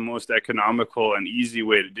 which is the most economical and easy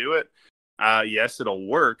way to do it, yes, it'll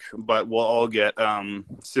work, but we'll all get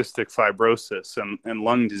cystic fibrosis and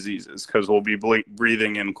lung diseases because we'll be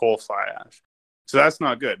breathing in coal fly ash. So that's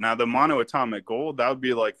not good. Now, the monoatomic gold, that would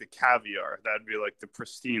be like the caviar. That'd be like the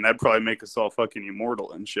pristine. That'd probably make us all fucking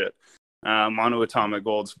immortal and shit. Monoatomic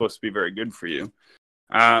gold is supposed to be very good for you.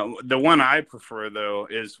 The one I prefer, though,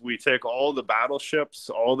 is we take all the battleships,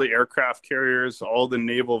 all the aircraft carriers, all the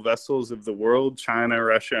naval vessels of the world, China,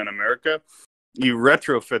 Russia, and America. You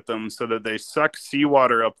retrofit them so that they suck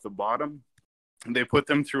seawater up the bottom. They put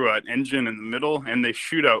them through an engine in the middle, and they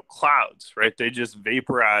shoot out clouds, right? They just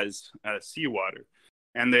vaporize seawater,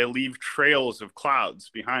 and they leave trails of clouds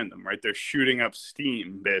behind them, right? They're shooting up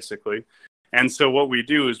steam, basically. And so what we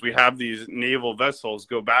do is we have these naval vessels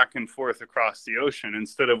go back and forth across the ocean.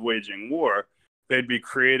 Instead of waging war, they'd be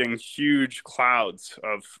creating huge clouds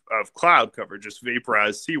of cloud cover, just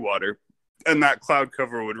vaporized seawater. And that cloud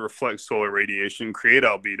cover would reflect solar radiation, create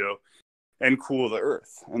albedo, and cool the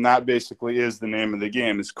Earth. And that basically is the name of the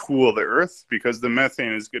game, is cool the Earth, because the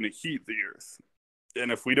methane is going to heat the Earth.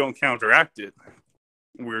 And if we don't counteract it,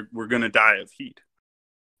 we're going to die of heat,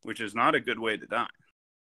 which is not a good way to die.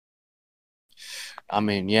 I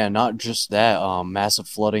mean, yeah, not just that, massive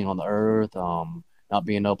flooding on the earth, not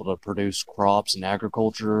being able to produce crops and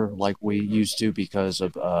agriculture like we used to because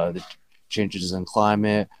of the changes in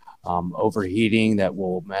climate, overheating that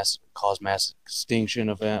will cause mass extinction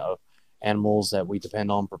of animals that we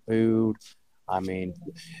depend on for food. I mean,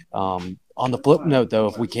 on the flip note, though,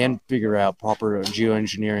 if we can figure out proper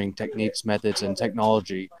geoengineering techniques, methods, and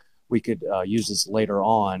technology, we could use this later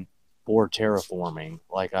on for terraforming,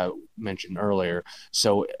 like I mentioned earlier.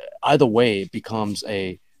 So either way, it becomes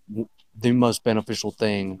the most beneficial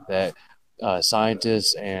thing that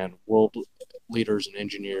scientists and world leaders and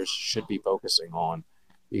engineers should be focusing on,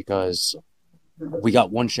 because we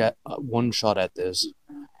got one shot at this,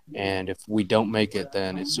 and if we don't make it,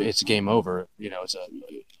 then it's game over. You know, it's a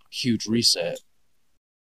huge reset.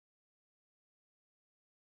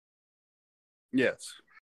 Yes.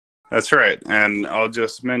 That's right. And I'll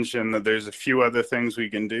just mention that there's a few other things we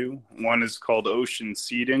can do. One is called ocean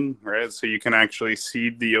seeding, right? So you can actually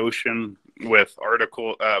seed the ocean with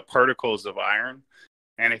particles of iron.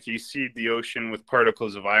 And if you seed the ocean with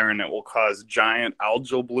particles of iron, it will cause giant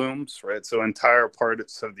algal blooms, right? So entire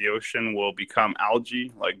parts of the ocean will become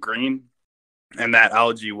algae, like green. And that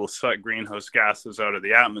algae will suck greenhouse gases out of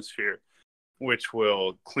the atmosphere, which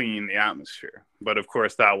will clean the atmosphere. But of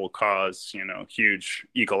course, that will cause, huge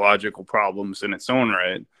ecological problems in its own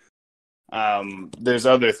right. There's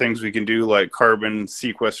other things we can do, like carbon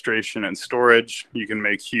sequestration and storage. You can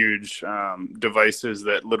make huge devices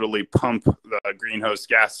that literally pump the greenhouse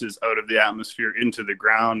gases out of the atmosphere into the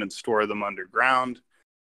ground and store them underground.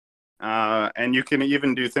 And you can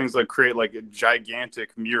even do things like create like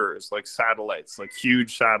gigantic mirrors, like satellites, like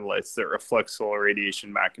huge satellites that reflect solar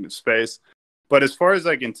radiation back into space. But as far as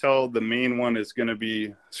I can tell, the main one is going to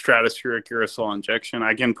be stratospheric aerosol injection.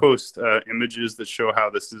 I can post images that show how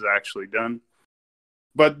this is actually done.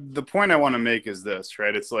 But the point I want to make is this,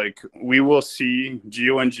 right? It's like we will see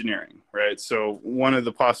geoengineering, right? So one of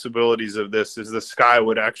the possibilities of this is the sky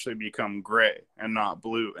would actually become gray and not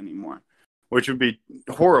blue anymore, which would be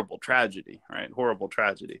horrible tragedy, right? Horrible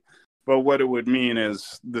tragedy. But what it would mean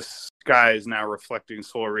is the sky is now reflecting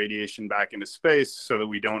solar radiation back into space so that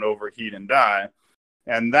we don't overheat and die.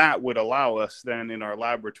 And that would allow us then in our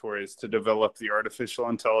laboratories to develop the artificial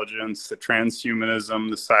intelligence, the transhumanism,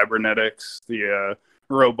 the cybernetics, the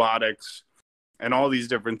robotics, and all these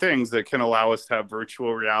different things that can allow us to have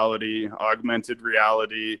virtual reality, augmented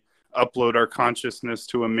reality, upload our consciousness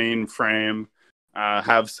to a mainframe,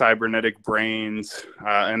 have cybernetic brains,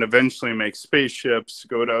 and eventually make spaceships,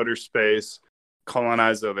 go to outer space,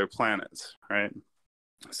 colonize other planets, right?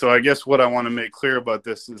 So I guess what I want to make clear about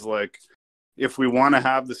this is like, if we want to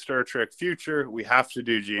have the Star Trek future, we have to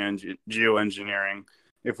do geoengineering.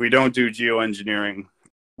 If we don't do geoengineering,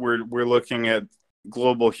 we're looking at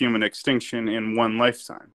global human extinction in one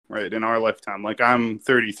lifetime, right? In our lifetime. Like I'm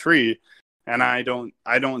 33, and I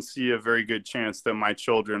don't see a very good chance that my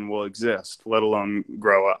children will exist, let alone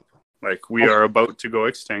grow up. Like we are about to go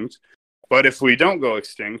extinct. But if we don't go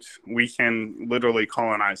extinct, we can literally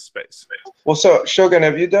colonize space. Well, so Shogun,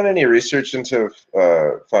 have you done any research into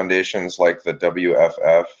foundations like the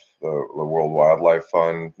WFF, the World Wildlife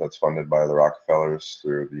Fund, that's funded by the Rockefellers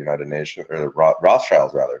through the United Nations, or the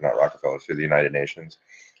Rothschilds rather, not Rockefellers, through the United Nations?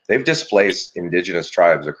 They've displaced indigenous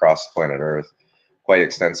tribes across the planet Earth quite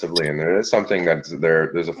extensively, and there is something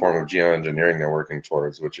there's a form of geoengineering they're working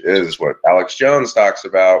towards, which is what Alex Jones talks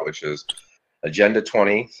about, which is Agenda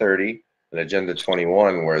 2030 and Agenda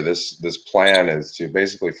 21, where this plan is to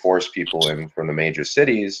basically force people in from the major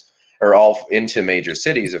cities, or all into major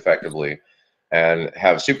cities effectively, and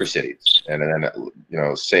have super cities, and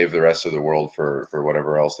then save the rest of the world for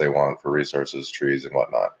whatever else they want, for resources, trees, and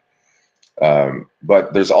whatnot.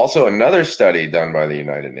 But there's also another study done by the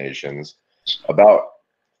United Nations about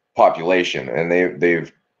population, and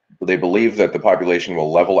they believe that the population will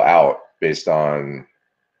level out based on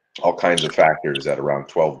all kinds of factors at around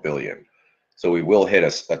 12 billion. So we will hit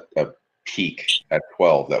a peak at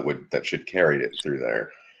 12 that should carry it through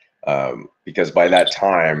there, because by that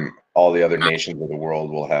time all the other nations of the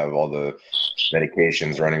world will have all the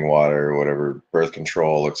medications, running water, whatever, birth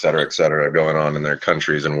control, et cetera, going on in their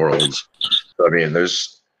countries and worlds. So I mean,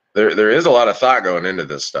 there is a lot of thought going into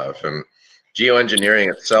this stuff, and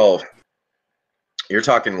geoengineering itself, you're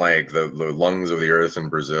talking like the lungs of the earth in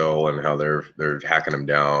Brazil and how they're hacking them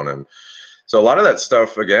down. And so a lot of that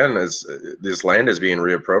stuff, again, is this land is being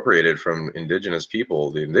reappropriated from indigenous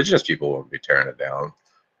people. The indigenous people won't be tearing it down,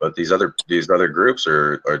 but these other groups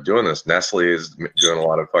are doing this. Nestle is doing a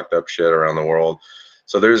lot of fucked up shit around the world.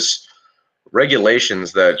 So there's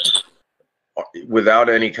regulations that, without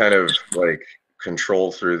any kind of like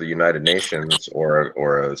control through the United Nations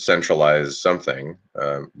or a centralized something,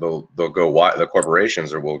 they'll go wild. The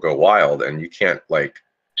corporations will go wild, and you can't, like,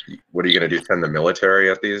 what are you going to do? Send the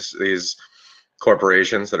military at these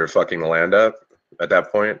corporations that are fucking the land up at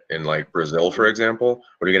that point? In like Brazil, for example,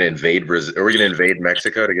 what are you going to invade Brazil? Are we going to invade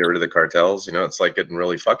Mexico to get rid of the cartels? It's like getting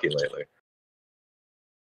really fucky lately.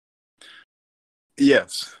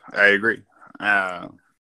 Yes, I agree.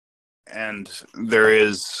 And there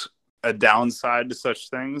is a downside to such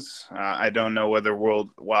things. I don't know whether World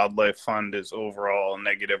Wildlife Fund is overall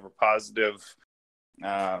negative or positive.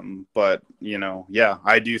 But yeah,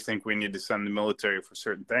 I do think we need to send the military for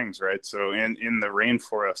certain things, right? So in the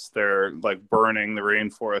rainforest, they're like burning the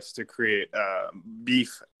rainforest to create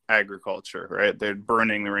beef agriculture, right? They're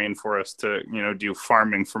burning the rainforest to do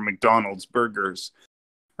farming for McDonald's burgers,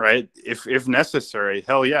 right? If necessary,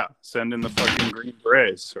 hell yeah, send in the fucking Green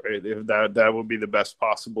Berets, right? If that would be the best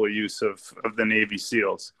possible use of the Navy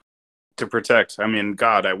SEALs to protect. I mean,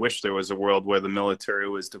 God, I wish there was a world where the military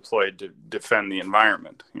was deployed to defend the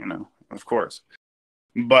environment, of course.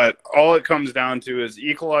 But all it comes down to is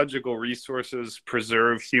ecological resources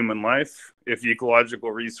preserve human life. If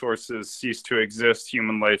ecological resources cease to exist,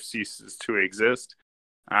 human life ceases to exist.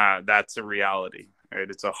 That's a reality. right?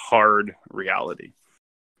 It's a hard reality.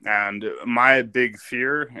 And my big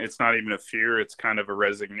fear, it's not even a fear, it's kind of a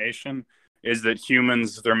resignation, is that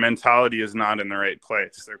humans, their mentality is not in the right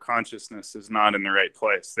place. Their consciousness is not in the right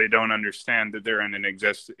place. They don't understand that they're in an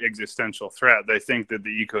existential threat. They think that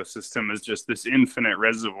the ecosystem is just this infinite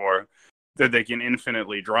reservoir that they can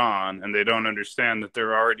infinitely draw on, and they don't understand that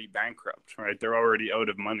they're already bankrupt, right? They're already out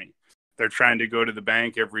of money. They're trying to go to the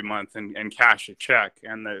bank every month and cash a check,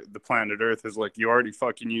 and the planet Earth is like, you already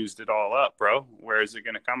fucking used it all up, bro. Where is it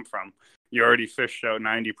going to come from? You already fished out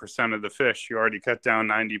 90% of the fish. You already cut down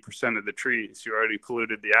 90% of the trees. You already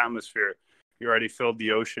polluted the atmosphere. You already filled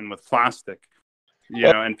the ocean with plastic. You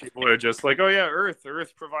know, and people are just like, oh yeah, Earth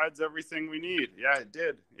provides everything we need. Yeah, it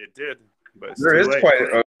did, but it's There too is late.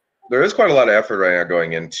 there is quite a lot of effort right now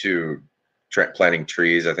going into planting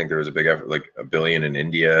trees. I think there was a big effort, like $1 billion in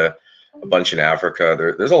India, a bunch in Africa.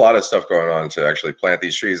 There's a lot of stuff going on to actually plant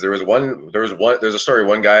these trees. There's a story,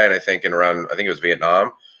 one guy, and I think it was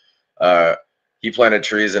Vietnam. He planted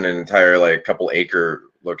trees in an entire like couple acre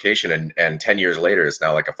location, and 10 years later it's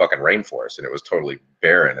now like a fucking rainforest, and it was totally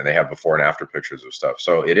barren, and they have before and after pictures of stuff.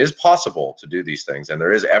 So it is possible to do these things, and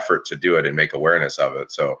there is effort to do it and make awareness of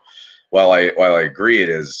it. So while I agree it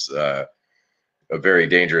is a very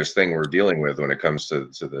dangerous thing we're dealing with when it comes to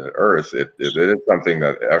the earth, it is something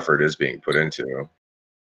that effort is being put into.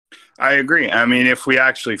 I agree. I mean, if we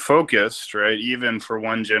actually focused, right, even for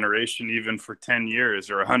one generation, even for 10 years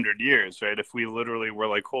or 100 years, right, if we literally were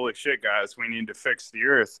like, holy shit, guys, we need to fix the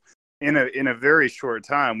earth, in a very short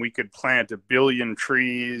time, we could plant 1 billion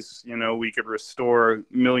trees, you know, we could restore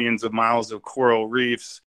millions of miles of coral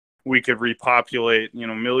reefs, we could repopulate, you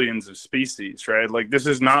know, millions of species, right? Like, this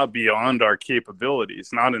is not beyond our capabilities,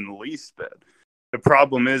 not in the least bit. The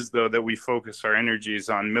problem is, though, that we focus our energies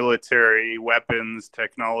on military, weapons,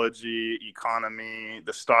 technology, economy,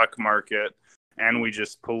 the stock market, and we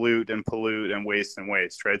just pollute and waste,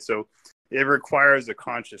 right? So it requires a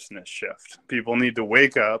consciousness shift. People need to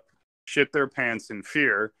wake up, shit their pants in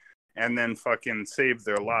fear, and then fucking save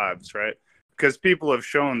their lives, right? Because people have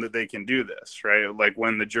shown that they can do this, right? Like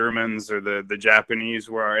when the Germans or the Japanese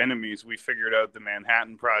were our enemies, we figured out the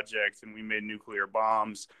Manhattan Project and we made nuclear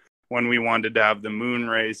bombs. When we wanted to have the moon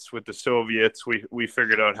race with the Soviets, we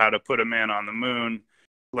figured out how to put a man on the moon.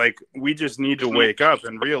 Like, we just need to wake up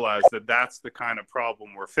and realize that that's the kind of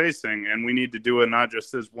problem we're facing. And we need to do it not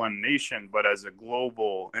just as one nation, but as a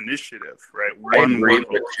global initiative, right? I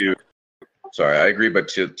agree, but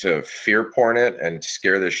to fear porn it and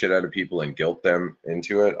scare the shit out of people and guilt them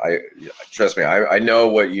into it, trust me, I know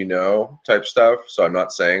what you know type stuff. So I'm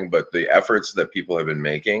not saying, but the efforts that people have been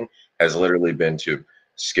making has literally been to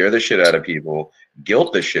scare the shit out of people,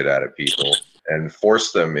 guilt the shit out of people, and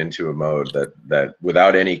force them into a mode that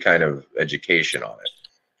without any kind of education on it.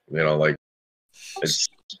 You know, like it's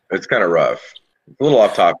kind of rough. It's a little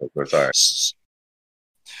off topic, but sorry.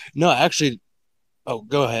 No, actually, oh,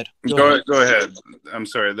 go ahead. Go ahead. I'm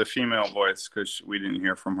sorry, the female voice, because we didn't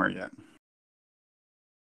hear from her yet.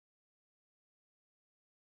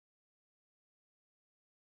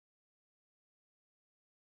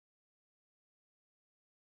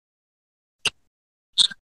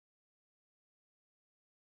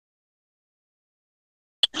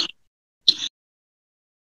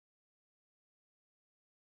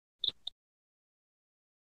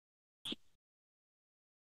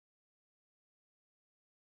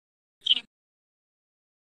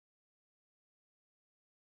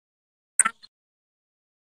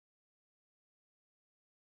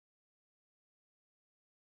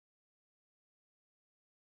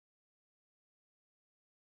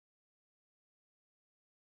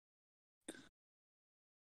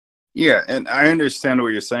 Yeah, and I understand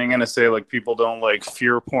what you're saying. And I say, like, people don't like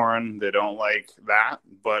fear porn, they don't like that,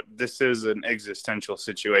 but this is an existential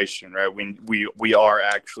situation, right? We are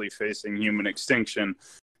actually facing human extinction,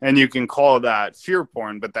 and you can call that fear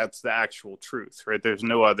porn, but that's the actual truth, right? There's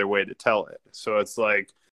no other way to tell it. So it's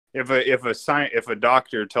like, if a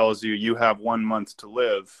doctor tells you you have 1 month to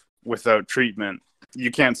live without treatment, you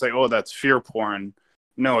can't say, oh, that's fear porn.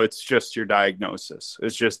 No, it's just your diagnosis.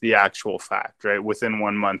 It's just the actual fact, right? Within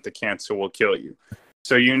 1 month, the cancer will kill you.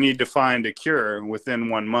 So you need to find a cure within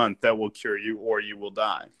 1 month that will cure you, or you will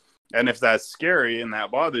die. And if that's scary and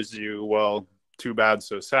that bothers you, well, too bad,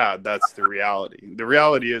 so sad. That's the reality. The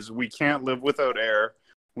reality is we can't live without air.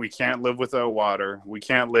 We can't live without water. We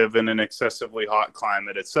can't live in an excessively hot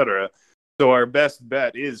climate, etc. So our best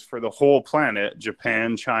bet is for the whole planet,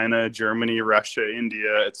 Japan, China, Germany, Russia,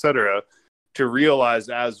 India, etc., to realize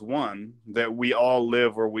as one that we all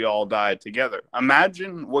live or we all die together.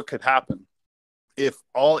 Imagine what could happen if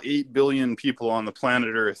all 8 billion people on the planet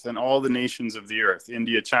Earth and all the nations of the earth,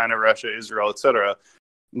 India, China, Russia, Israel, etc.,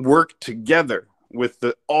 work together with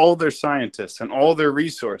all their scientists and all their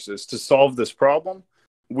resources to solve this problem,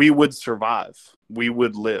 we would survive, we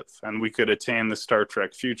would live, and we could attain the Star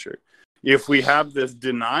Trek future. If we have this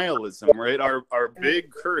denialism, right, our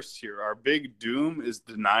big curse here, our big doom is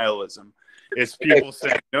denialism. It's people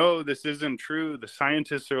saying, no, this isn't true, the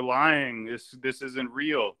scientists are lying, this isn't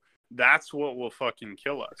real. That's what will fucking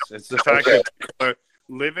kill us. It's the fact that people are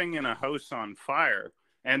living in a house on fire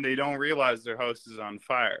and they don't realize their house is on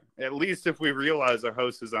fire. At least if we realize our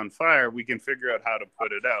house is on fire, we can figure out how to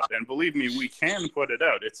put it out. And believe me, we can put it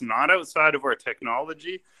out. It's not outside of our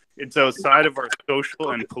technology. It's outside of our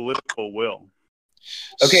social and political will.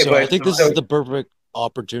 Okay, so but I think this is the perfect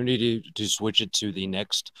opportunity to switch it to the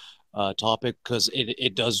next topic, because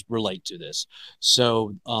it does relate to this.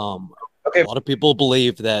 So a lot of people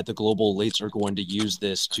believe that the global elites are going to use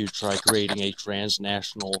this to try creating a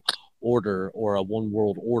transnational order or a one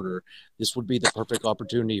world order. This would be the perfect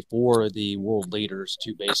opportunity for the world leaders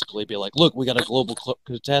to basically be like, look, we got a global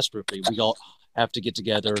catastrophe. We all have to get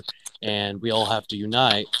together and we all have to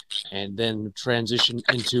unite, and then transition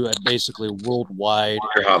into a basically worldwide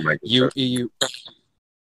EU.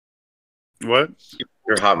 What?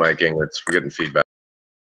 You're hot micing. We're getting feedback.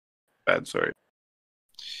 Bad, sorry.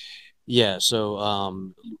 Yeah, so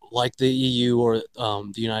like the EU or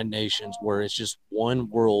the United Nations, where it's just one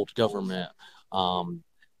world government,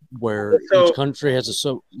 where each country has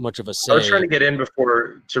so much of a say. I was trying to get in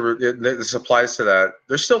before this applies to that.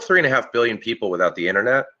 There's still 3.5 billion people without the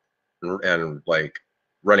internet and like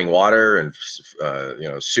running water and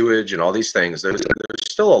sewage and all these things. There's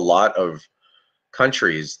still a lot of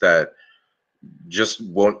countries that just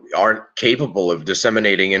aren't capable of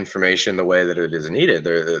disseminating information the way that it is needed.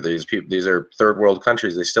 These are third world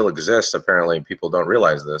countries. They still exist. Apparently, people don't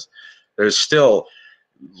realize this. There's still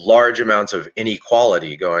large amounts of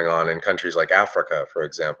inequality going on in countries like Africa, for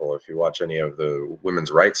example. If you watch any of the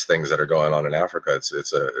women's rights things that are going on in Africa,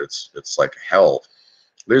 it's like hell.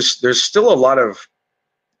 There's still a lot of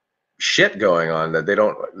shit going on that they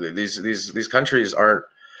don't. These countries aren't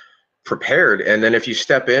prepared. And then if you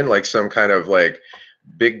step in like some kind of like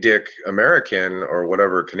big dick American or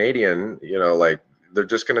whatever Canadian, like they're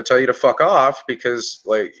just going to tell you to fuck off because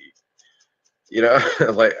like,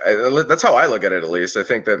 like that's how I look at it. At least I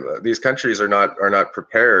think that these countries are not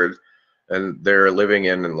prepared, and they're living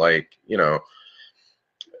in like,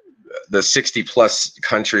 the 60 plus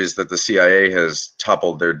countries that the CIA has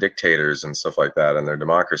toppled their dictators and stuff like that, and their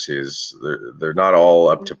democracies. They're not all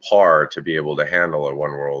up to par to be able to handle a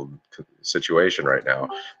one world situation right now.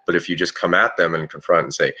 But if you just come at them and confront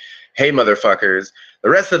and say, hey motherfuckers, the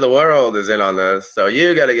rest of the world is in on this, so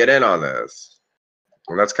you got to get in on this.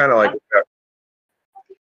 And that's kind of like,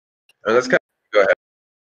 and that's kind of, go ahead.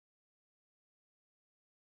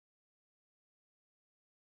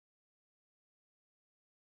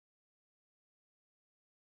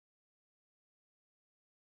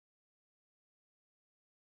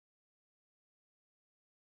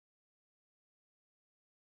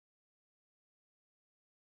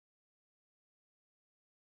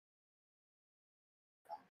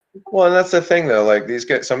 Well, and that's the thing, though. Like these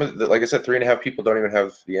guys, like I said, 3.5 people don't even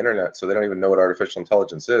have the internet, so they don't even know what artificial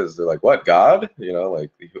intelligence is. They're like, "What, God?"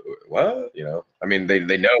 Like what? I mean, they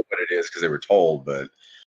know what it is because they were told, but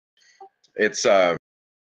it's let's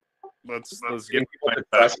get people to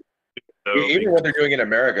trust. Even when they're doing in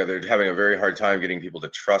America, they're having a very hard time getting people to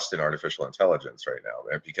trust in artificial intelligence right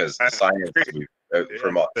now, because the science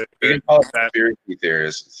from you can call it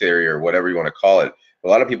conspiracy theory or whatever you want to call it. A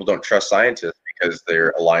lot of people don't trust scientists because they're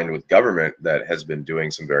aligned with government that has been doing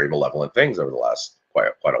some very malevolent things over the last quite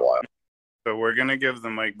a while. So we're going to give the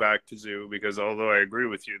mic back to Zoo, because although I agree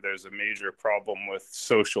with you, there's a major problem with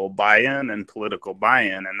social buy-in and political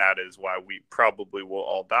buy-in, and that is why we probably will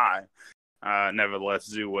all die. Nevertheless,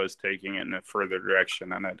 Zoo was taking it in a further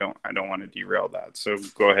direction, and I don't want to derail that. So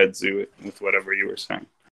go ahead, Zoo, with whatever you were saying.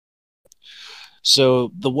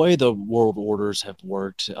 So the way the world orders have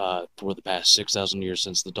worked for the past 6,000 years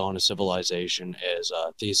since the dawn of civilization is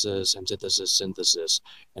thesis, antithesis, synthesis.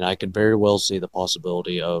 And I could very well see the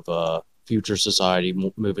possibility of future society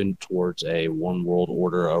moving towards a one world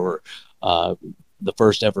order, or the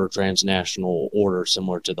first ever transnational order,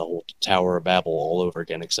 similar to the whole Tower of Babel all over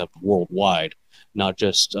again, except worldwide, not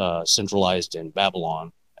just centralized in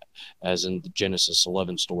Babylon, as in the Genesis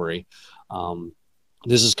 11 story.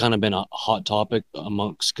 This has kind of been a hot topic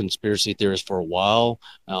amongst conspiracy theorists for a while,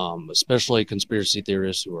 especially conspiracy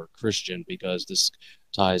theorists who are Christian, because this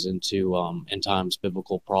ties into end times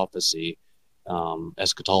biblical prophecy.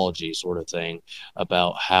 eschatology sort of thing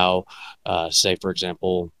about how, say, for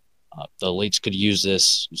example, the elites could use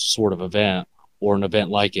this sort of event or an event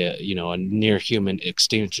like it, you know, a near human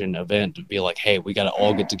extinction event to be like, hey, we got to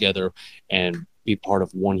all get together and be part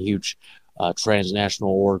of one huge transnational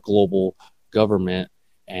or global government,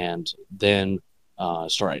 and then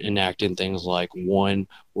start enacting things like one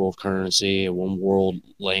world currency, one world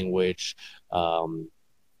language,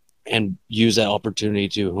 and use that opportunity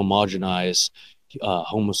to homogenize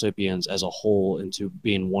Homo sapiens as a whole into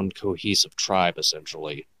being one cohesive tribe,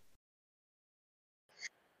 essentially.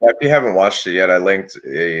 If you haven't watched it yet, I linked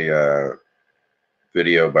a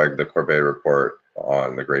video by the Corbett Report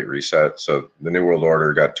on the Great Reset. So the New World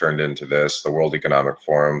Order got turned into this, the World Economic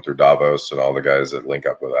Forum through Davos and all the guys that link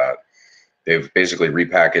up with that. They've basically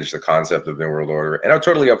repackaged the concept of New World Order, and I'm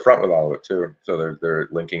totally upfront with all of it too. So they're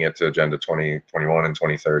linking it to Agenda 2021 and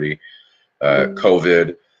 2030,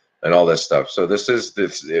 COVID, and all this stuff. So this is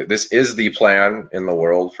the plan in the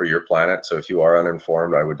world for your planet. So if you are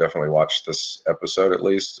uninformed, I would definitely watch this episode at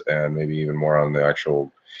least, and maybe even more on the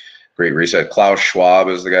actual Great Reset. Klaus Schwab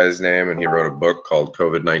is the guy's name, and he wrote a book called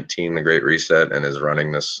COVID-19: The Great Reset, and is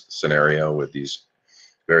running this scenario with these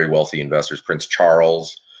very wealthy investors. Prince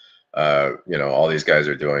Charles, you know, all these guys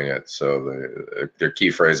are doing it. So their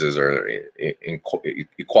key phrases are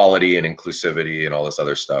equality and inclusivity and all this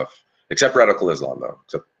other stuff, except radical Islam, though.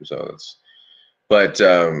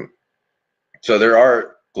 So there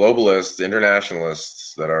are globalists,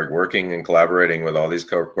 internationalists that are working and collaborating with all these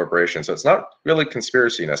corporations. So it's not really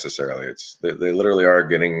conspiracy necessarily. It's they literally are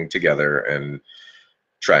getting together and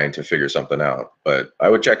trying to figure something out. But I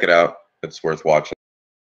would check it out. It's worth watching.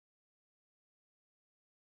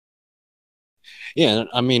 Yeah,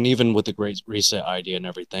 I mean, even with the Great Reset idea and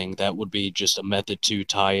everything, that would be just a method to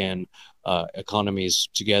tie in economies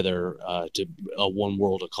together to a one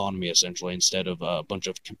world economy, essentially, instead of a bunch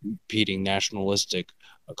of competing nationalistic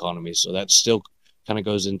economies. So that still kind of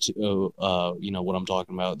goes into, you know, what I'm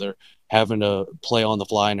talking about. They're having to play on the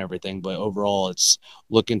fly and everything, but overall, it's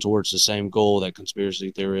looking towards the same goal that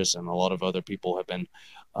conspiracy theorists and a lot of other people have been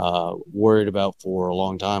worried about for a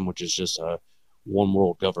long time, which is just a one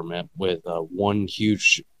world government with one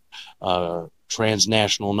huge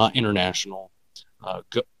transnational, not international,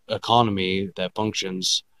 economy that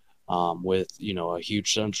functions with, you know, a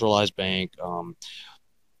huge centralized bank,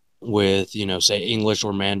 with, you know, say English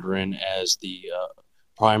or Mandarin as the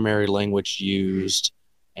primary language used,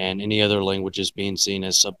 and any other languages being seen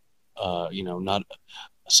as you know, not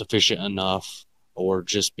sufficient enough, or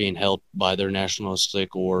just being held by their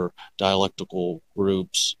nationalistic or dialectical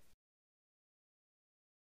groups.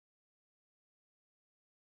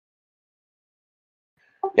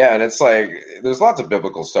 Yeah, and it's like there's lots of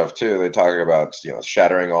biblical stuff too. They talk about, you know,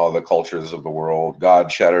 shattering all the cultures of the world. God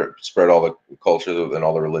spread all the cultures and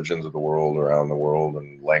all the religions of the world around the world,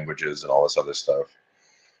 and languages and all this other stuff.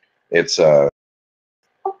 It's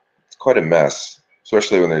quite a mess,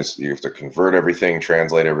 especially when you have to convert everything,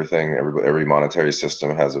 translate everything. Every monetary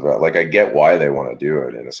system has about, like, I get why they want to do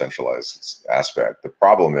it in a centralized aspect. The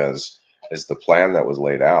problem is the plan that was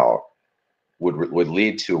laid out would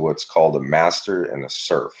lead to what's called a master and a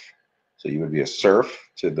serf. So you would be a serf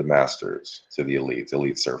to the masters, to the elites.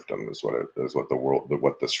 Elite serfdom is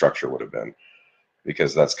what the structure would have been,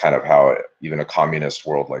 because that's kind of how even a communist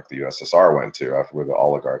world like the USSR went to after with the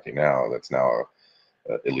oligarchy now. That's now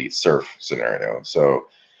a elite serf scenario. So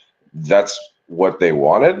that's what they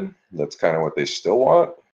wanted. That's kind of what they still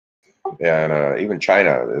want. And even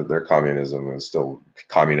China, their communism is still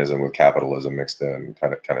communism with capitalism mixed in,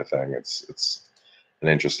 kind of thing. It's an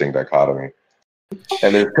interesting dichotomy.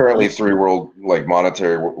 And there's currently three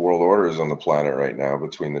monetary world orders on the planet right now,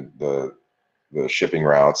 between the shipping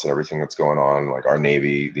routes and everything that's going on. Like our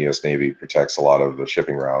Navy, the U.S. Navy protects a lot of the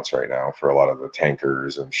shipping routes right now for a lot of the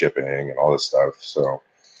tankers and shipping and all this stuff. So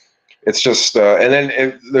it's just, and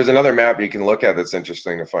then there's another map you can look at that's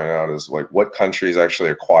interesting to find out, is like what countries actually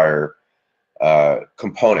acquire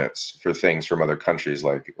components for things from other countries.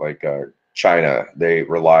 Like China, they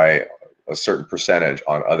rely a certain percentage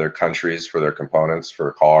on other countries for their components,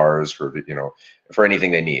 for cars, for, you know, for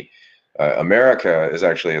anything they need. America is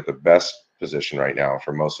actually at the best position right now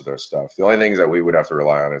for most of their stuff. The only things that we would have to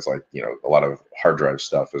rely on is, like, you know, a lot of hard drive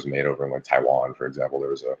stuff is made over in like Taiwan, for example. There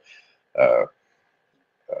was a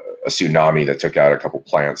tsunami that took out a couple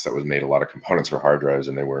plants that was made a lot of components for hard drives,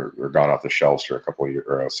 and they were gone off the shelves for a couple of years,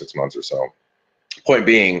 or 6 months or so. Point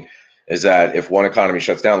being is that if one economy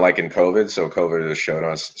shuts down, like in COVID, so COVID has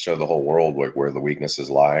showed the whole world where the weaknesses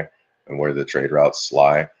lie and where the trade routes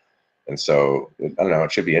lie. And so, I don't know,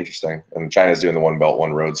 it should be interesting. And China's doing the One Belt,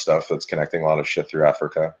 One Road stuff that's connecting a lot of shit through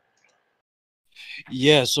Africa.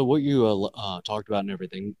 Yeah, so what you talked about and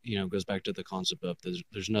everything, goes back to the concept of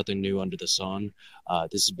there's nothing new under the sun.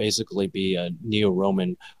 This is basically be a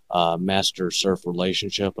neo-Roman master-serf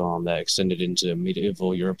relationship that extended into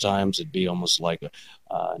medieval Europe times. It'd be almost like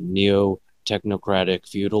a neo-technocratic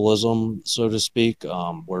feudalism, so to speak,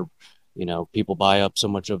 where people buy up so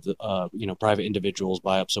much of the private individuals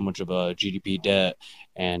buy up so much of a GDP debt,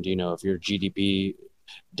 and if your GDP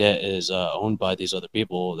debt is owned by these other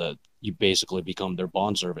people, that you basically become their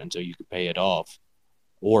bondservant until you can pay it off.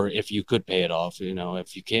 Or if you could pay it off,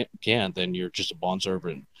 if you can't, then you're just a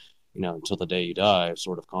bondservant, until the day you die,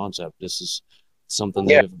 sort of concept. This is something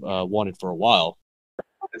Yeah, they've wanted for a while.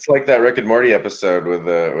 it's like that Rick and Morty episode with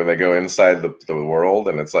where they go inside the world,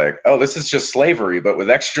 and it's like, oh, this is just slavery, but with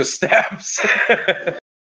extra steps.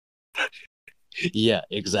 Yeah,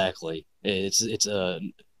 exactly. It's a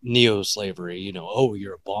neo-slavery, oh,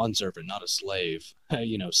 you're a bondservant, not a slave,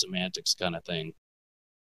 semantics kind of thing.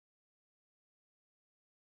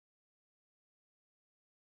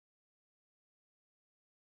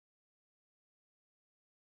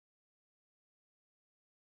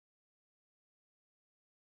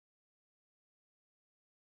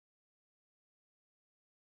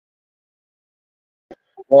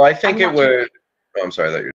 Well, I think I'm it not too. would. Oh, I'm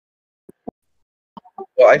sorry that you.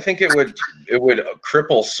 Well, I think it would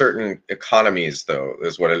cripple certain economies, though,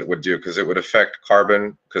 is what it would do, because it would affect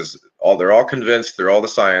carbon. Because they're all convinced, they're all the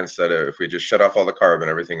science that if we just shut off all the carbon,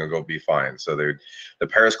 everything will go be fine. So the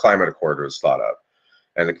Paris Climate Accord was thought up,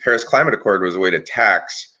 and the Paris Climate Accord was a way to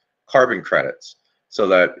tax carbon credits, so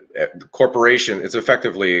that the corporation, it's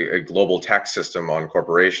effectively a global tax system on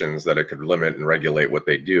corporations that it could limit and regulate what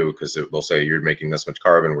they do, because they'll say you're making this much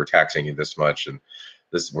carbon, we're taxing you this much, and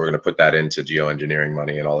this we're going to put that into geoengineering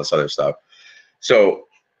money and all this other stuff. So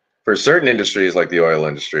for certain industries like the oil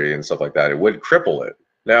industry and stuff like that, it would cripple it.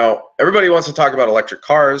 Now, everybody wants to talk about electric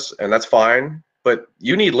cars, and that's fine, but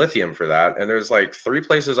you need lithium for that. And there's like 3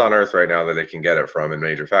 places on Earth right now that they can get it from in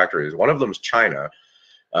major factories. One of them's China,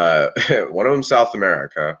 one of them South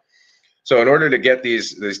America. So in order to get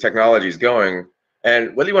these technologies going,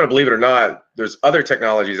 and whether you want to believe it or not, there's other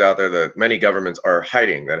technologies out there that many governments are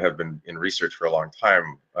hiding that have been in research for a long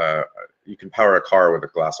time. You can power a car with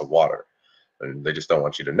a glass of water. And they just don't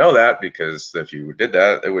want you to know that, because if you did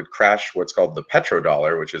that, it would crash what's called the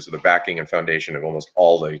petrodollar, which is the backing and foundation of almost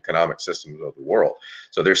all the economic systems of the world.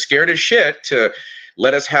 So they're scared as shit to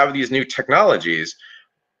let us have these new technologies,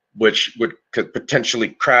 which could potentially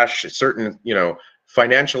crash certain,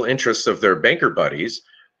 financial interests of their banker buddies.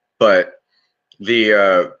 But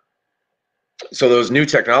the so those new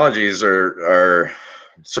technologies are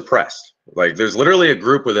suppressed. Like there's literally a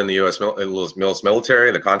group within the U.S.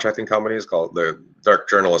 military, the contracting companies, called the dark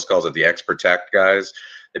journalist calls it the Ex-Protect guys.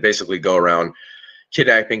 They basically go around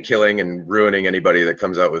kidnapping, killing, and ruining anybody that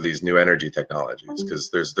comes out with these new energy technologies, because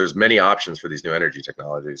there's many options for these new energy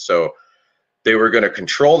technologies. So they were going to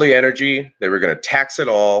control the energy, they were going to tax it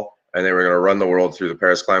all, and they were going to run the world through the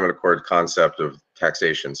Paris Climate Accord concept of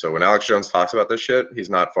taxation. So when Alex Jones talks about this shit, he's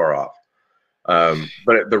not far off.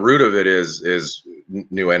 But the root of it is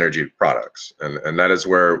new energy products, and that is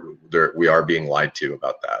where we are being lied to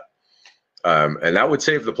about that. And that would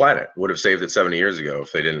save the planet. Would have saved it 70 years ago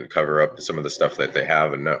if they didn't cover up some of the stuff that they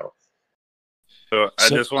have and know. So I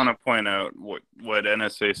just want to point out what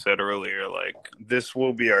NSA said earlier, like this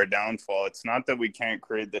will be our downfall. It's not that we can't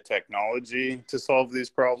create the technology to solve these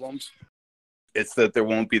problems. It's that there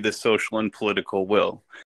won't be the social and political will.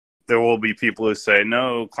 There will be people who say,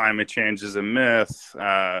 no, climate change is a myth.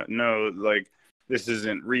 No, like this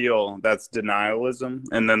isn't real. That's denialism.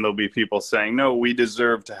 And then there'll be people saying, no, we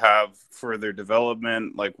deserve to have further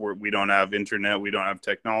development. Like we don't have internet. We don't have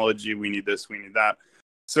technology. We need this. We need that.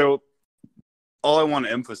 So all I want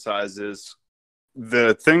to emphasize is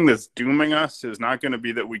the thing that's dooming us is not going to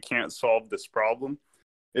be that we can't solve this problem.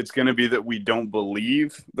 It's going to be that we don't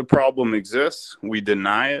believe the problem exists, we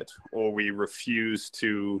deny it, or we refuse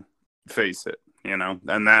to face it, and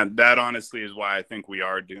that honestly is why I think we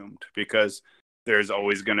are doomed, because there's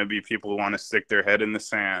always going to be people who want to stick their head in the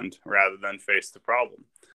sand rather than face the problem.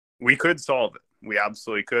 We could solve it. We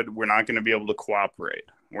absolutely could. We're not going to be able to cooperate.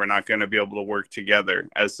 We're not going to be able to work together.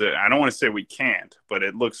 I don't want to say we can't, but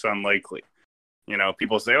it looks unlikely.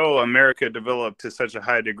 People say, oh, America developed to such a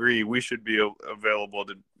high degree, we should be available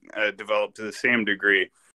to develop to the same degree.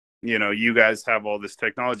 You guys have all this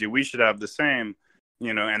technology, we should have the same,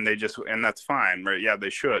 and that's fine, right? Yeah, they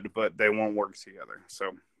should, but they won't work together.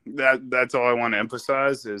 So that's all I want to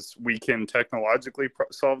emphasize is we can technologically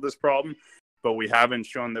solve this problem, but we haven't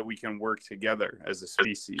shown that we can work together as a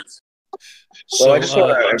species. Well, I So, just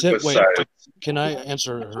want to wait, emphasize. can I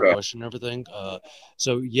answer her question and everything?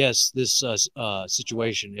 So yes, this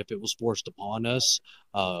situation, if it was forced upon us,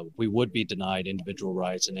 we would be denied individual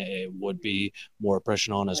rights, and it would be more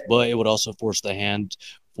oppression on us. But it would also force the hand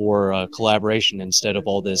for collaboration instead of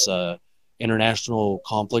all this international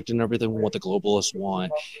conflict and everything. What the globalists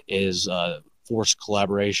want is forced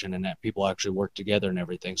collaboration and that people actually work together and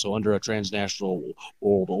everything. So under a transnational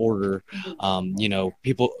world order,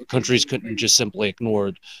 countries couldn't just simply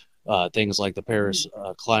ignore things like the Paris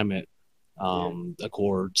climate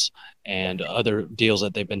accords and other deals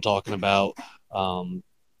that they've been talking about. Um,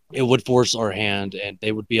 it would force our hand, and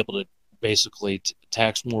they would be able to basically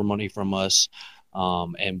tax more money from us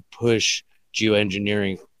and push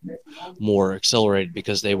geoengineering more accelerated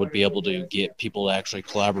because they would be able to get people to actually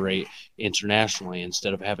collaborate internationally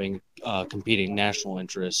instead of having competing national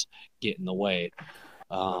interests get in the way.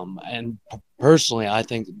 And personally, I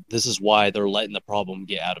think this is why they're letting the problem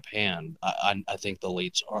get out of hand. I think the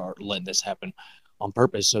elites are letting this happen on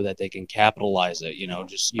purpose so that they can capitalize it,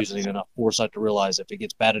 just using enough foresight to realize if it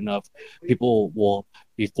gets bad enough, people will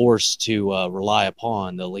be forced to rely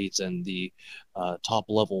upon the elites and the top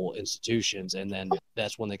level institutions. And then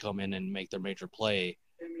that's when they come in and make their major play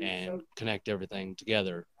and connect everything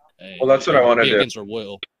together. Well, that's what I It would wanted be to. against our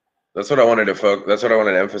will. That's what I wanted to focus. That's what I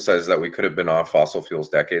wanted to emphasize, that we could have been off fossil fuels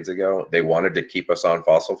decades ago. They wanted to keep us on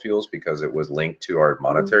fossil fuels because it was linked to our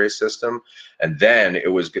monetary system, and then it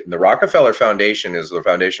was the Rockefeller Foundation is the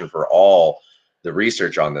foundation for all the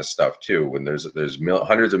research on this stuff too. When there's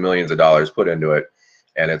hundreds of millions of dollars put into it,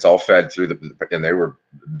 and it's all fed through and they were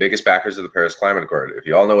biggest backers of the Paris Climate Accord. If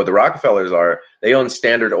you all know what the Rockefellers are, they own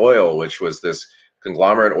Standard Oil, which was this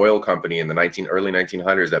conglomerate oil company in the early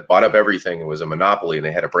 1900s that bought up everything. It was a monopoly, and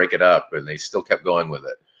they had to break it up, and they still kept going with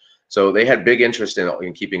it. So they had big interest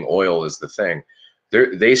in keeping oil as the thing.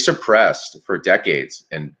 They suppressed for decades,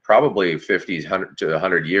 and probably 50 to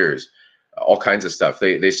 100 years, all kinds of stuff.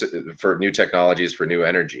 They for new technologies, for new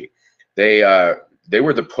energy. They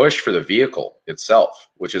were the push for the vehicle itself,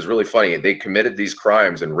 which is really funny. They committed these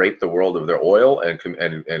crimes and raped the world of their oil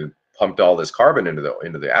and pumped all this carbon into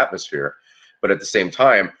the atmosphere, but at the same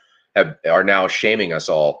time are now shaming us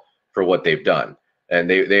all for what they've done. And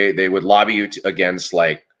they would lobby you against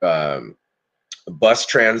like bus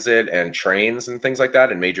transit and trains and things like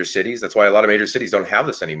that in major cities. That's why a lot of major cities don't have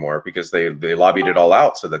this anymore, because they lobbied it all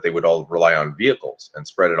out so that they would all rely on vehicles and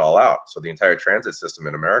spread it all out. So the entire transit system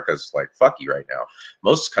in America is like fucky right now.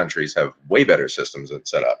 Most countries have way better systems that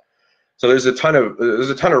set up. So there's a ton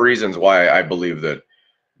of reasons why I believe that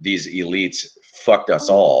these elites fucked us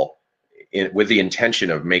all with the intention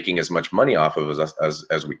of making as much money off of us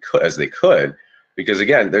as they could, because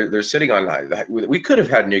again, they're sitting on. We could have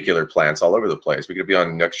had nuclear plants all over the place. We could be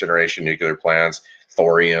on next generation nuclear plants,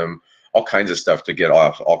 thorium, all kinds of stuff to get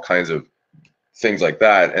off, all kinds of things like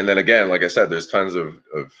that. And then again, like I said, there's tons of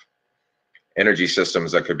energy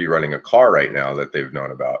systems that could be running a car right now that they've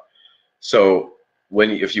known about. So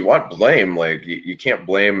if you want blame, like you can't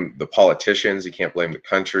blame the politicians, you can't blame the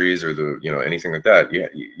countries or anything like that.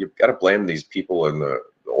 You've got to blame these people in the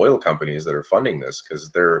oil companies that are funding this, because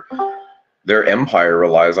their empire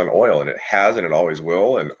relies on oil, and it has, and it always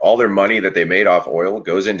will. And all their money that they made off oil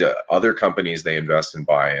goes into other companies they invest and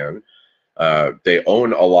buy in. They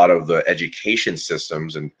own a lot of the education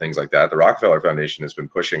systems and things like that. The Rockefeller Foundation has been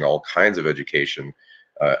pushing all kinds of education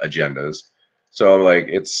agendas. So like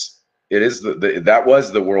that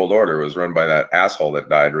was the world order. It was run by that asshole that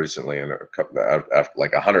died recently, and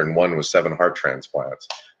like 101 with 7 heart transplants.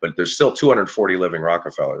 But there's still 240 living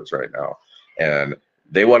Rockefellers right now, and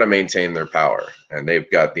they want to maintain their power. And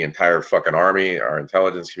they've got the entire fucking army, our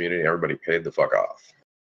intelligence community, everybody paid the fuck off.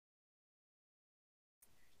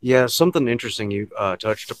 Yeah, something interesting you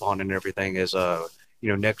touched upon and everything is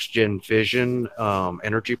next gen fission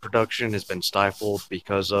energy production has been stifled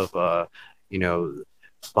because of you know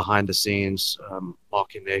behind the scenes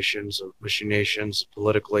machinations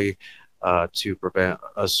politically to prevent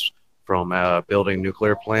us from building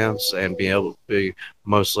nuclear plants and being able to be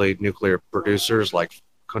mostly nuclear producers, like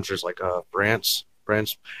countries like France.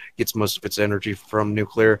 France gets most of its energy from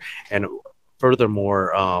nuclear, and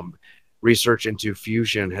furthermore, research into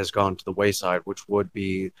fusion has gone to the wayside, which would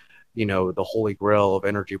be, the holy grail of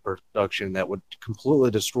energy production that would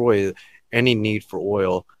completely destroy any need for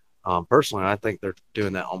oil. Personally, I think they're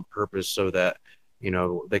doing that on purpose so that,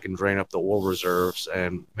 they can drain up the oil reserves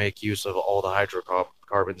and make use of all the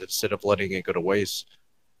hydrocarbons instead of letting it go to waste.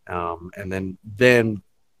 And then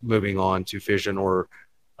moving on to fission or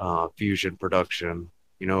fusion production,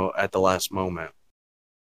 at the last moment.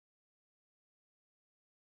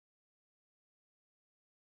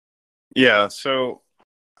 Yeah, so,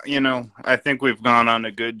 I think we've gone on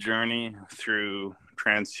a good journey through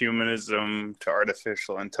transhumanism to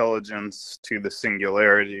artificial intelligence to the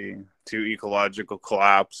singularity to ecological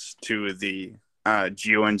collapse to the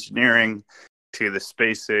geoengineering to the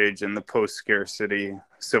space age and the post-scarcity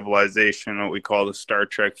civilization, what we call the Star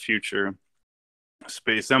Trek future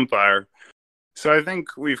space empire. So I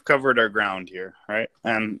think we've covered our ground here, right?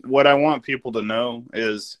 And what I want people to know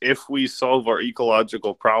is if we solve our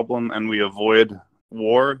ecological problem and we avoid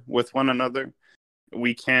war with one another,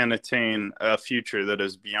 we can attain a future that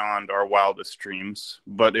is beyond our wildest dreams.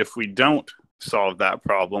 But if we don't solve that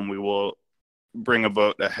problem, we will bring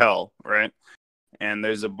about a hell, right? And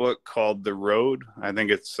there's a book called The Road. I think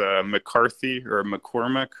it's McCarthy or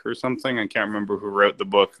McCormick or something. I can't remember who wrote the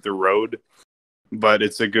book, The Road. But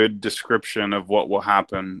it's a good description of what will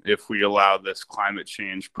happen if we allow this climate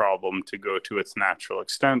change problem to go to its natural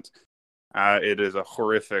extent. It is a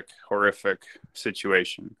horrific, horrific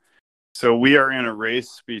situation. So we are in a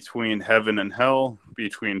race between heaven and hell,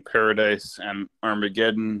 between paradise and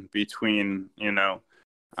Armageddon, between,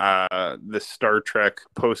 the Star Trek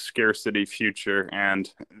post-scarcity future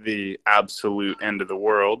and the absolute end of the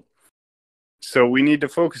world. So we need to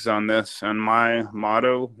focus on this, and my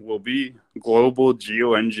motto will be global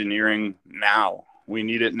geoengineering now. We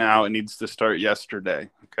need it now. It needs to start yesterday,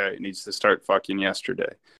 okay? It needs to start fucking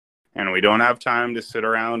yesterday. And we don't have time to sit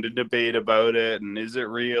around and debate about it, and is it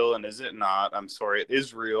real and is it not? I'm sorry, it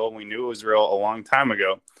is real. We knew it was real a long time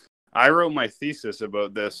ago. I wrote my thesis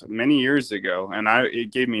about this many years ago, and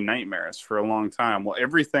it gave me nightmares for a long time. Well,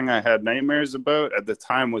 everything I had nightmares about at the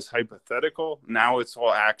time was hypothetical. Now it's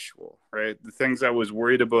all actual, right? The things I was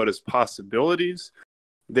worried about as possibilities,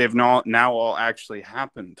 they've not now all actually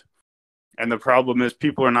happened. And the problem is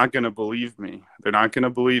people are not going to believe me. They're not going to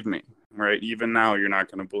believe me, right? Even now, you're not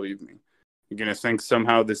going to believe me. You're going to think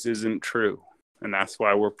somehow this isn't true. And that's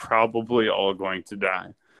why we're probably all going to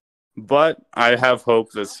die. But I have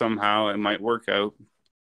hope that somehow it might work out.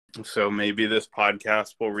 So maybe this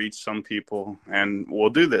podcast will reach some people and we'll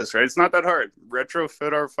do this, right? It's not that hard.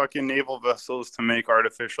 Retrofit our fucking naval vessels to make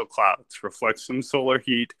artificial clouds, reflect some solar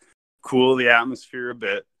heat, cool the atmosphere a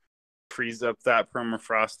bit, freeze up that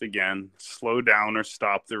permafrost again, slow down or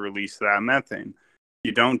stop the release of that methane.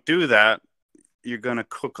 You don't do that, you're going to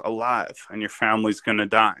cook alive and your family's going to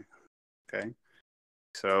die. Okay?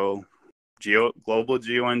 So global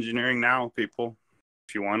geoengineering now, people.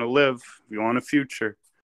 If you want to live, if you want a future,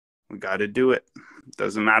 we got to do it.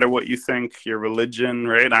 Doesn't matter what you think, your religion,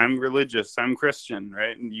 right? I'm religious, I'm Christian,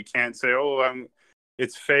 right? And you can't say,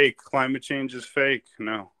 it's fake, climate change is fake.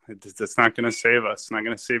 No, that's not going to save us. It's not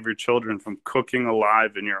going to save your children from cooking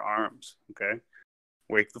alive in your arms, okay?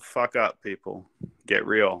 Wake the fuck up, people. Get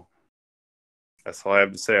real. That's all I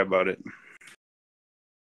have to say about it.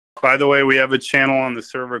 By the way, we have a channel on the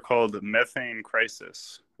server called Methane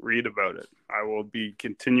Crisis. Read about it. I will be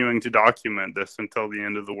continuing to document this until the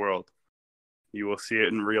end of the world. You will see it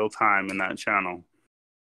in real time in that channel.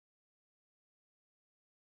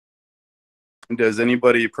 Does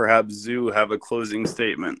anybody, perhaps Zoo, have a closing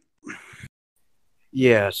statement?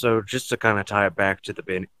 Yeah, so just to kind of tie it back to the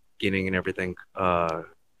beginning and everything,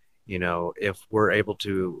 if we're able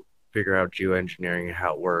to figure out geoengineering and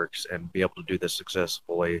how it works and be able to do this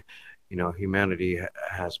successfully, humanity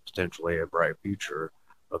has potentially a bright future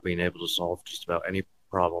of being able to solve just about any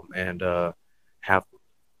problem and have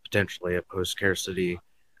potentially a post-scarcity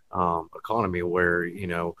economy where,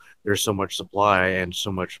 there's so much supply and so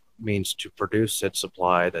much means to produce said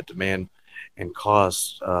supply that demand and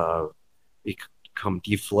costs become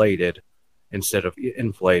deflated instead of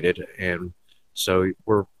inflated. And so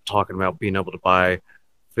we're talking about being able to buy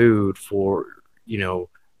food for,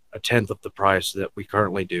 a tenth of the price that we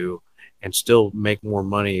currently do and still make more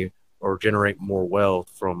money or generate more wealth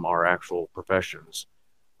from our actual professions.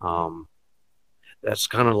 That's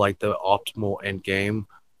kind of like the optimal end game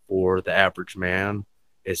for the average man,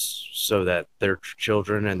 is so that their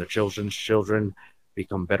children and their children's children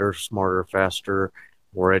become better, smarter, faster,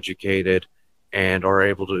 more educated, and are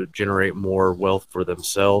able to generate more wealth for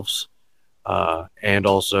themselves, and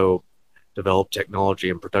also develop technology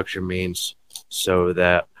and production means so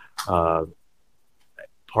that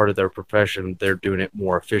part of their profession, they're doing it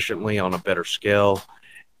more efficiently on a better scale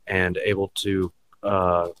and able to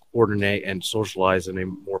coordinate and socialize in a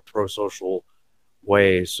more pro-social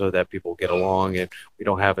way so that people get along and we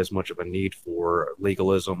don't have as much of a need for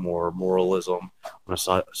legalism or moralism on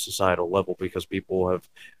a societal level, because people have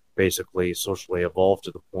basically socially evolved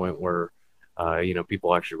to the point where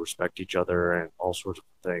people actually respect each other and all sorts of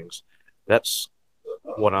things. That's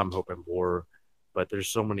what I'm hoping for, but there's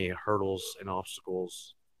so many hurdles and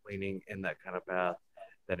obstacles leaning in that kind of path,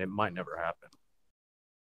 that it might never happen.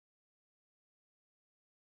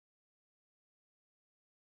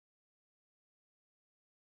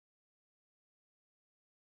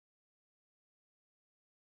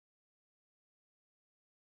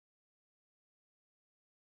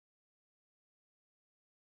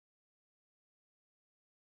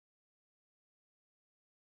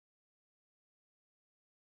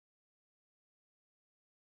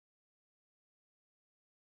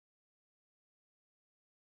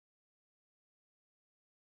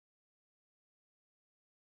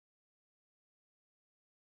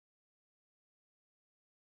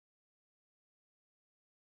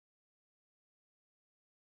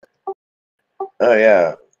 Oh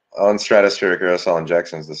yeah, on stratospheric aerosol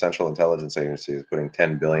injections, the Central Intelligence Agency is putting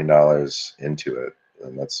 $10 billion into it,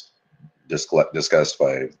 and that's discussed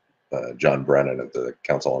by John Brennan at the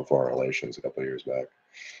Council on Foreign Relations a couple of years back.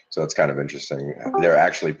 So it's kind of interesting. They're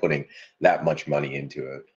actually putting that much money into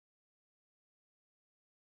it.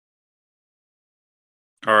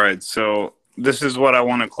 All right, so this is what I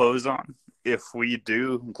want to close on. If we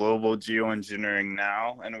do global geoengineering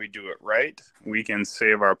now and we do it right, we can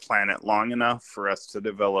save our planet long enough for us to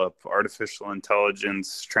develop artificial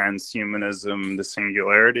intelligence, transhumanism, the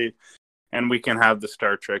singularity, and we can have the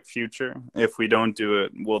Star Trek future. If we don't do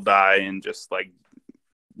it, we'll die in just like,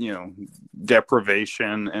 you know,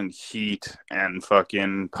 deprivation and heat and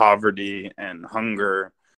fucking poverty and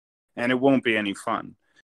hunger, and it won't be any fun.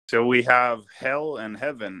 So we have hell and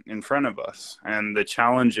heaven in front of us. And the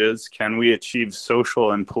challenge is, can we achieve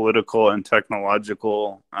social and political and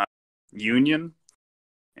technological union?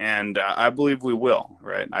 And I believe we will,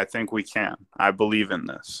 right? I think we can. I believe in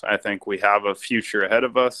this. I think we have a future ahead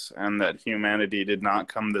of us, and that humanity did not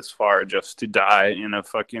come this far just to die in a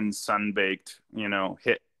fucking sun-baked,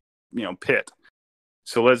 pit.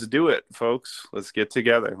 So let's do it, folks. Let's get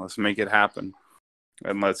together. Let's make it happen.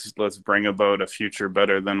 And let's bring about a future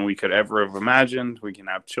better than we could ever have imagined. We can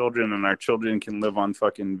have children, and our children can live on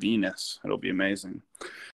fucking Venus. It'll be amazing.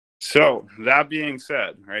 So that being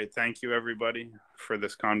said, right, thank you everybody for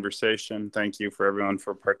this conversation. Thank you for everyone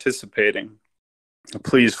for participating.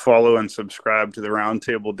 Please follow and subscribe to the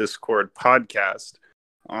Roundtable Discord podcast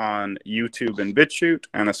on YouTube and Bitchute,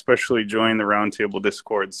 and especially join the Roundtable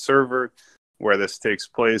Discord server where this takes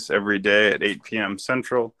place every day at 8 p.m.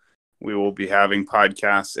 Central. We will be having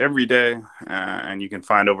podcasts every day, and you can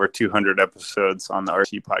find over 200 episodes on the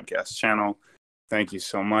RT podcast channel. Thank you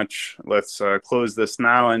so much. Let's close this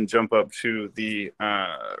now and jump up to the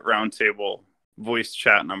Roundtable voice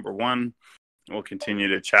chat number 1. We'll continue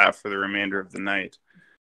to chat for the remainder of the night.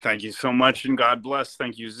 Thank you so much, and God bless.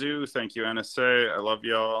 Thank you, Zoo. Thank you, NSA. I love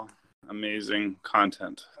y'all. Amazing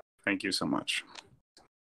content. Thank you so much.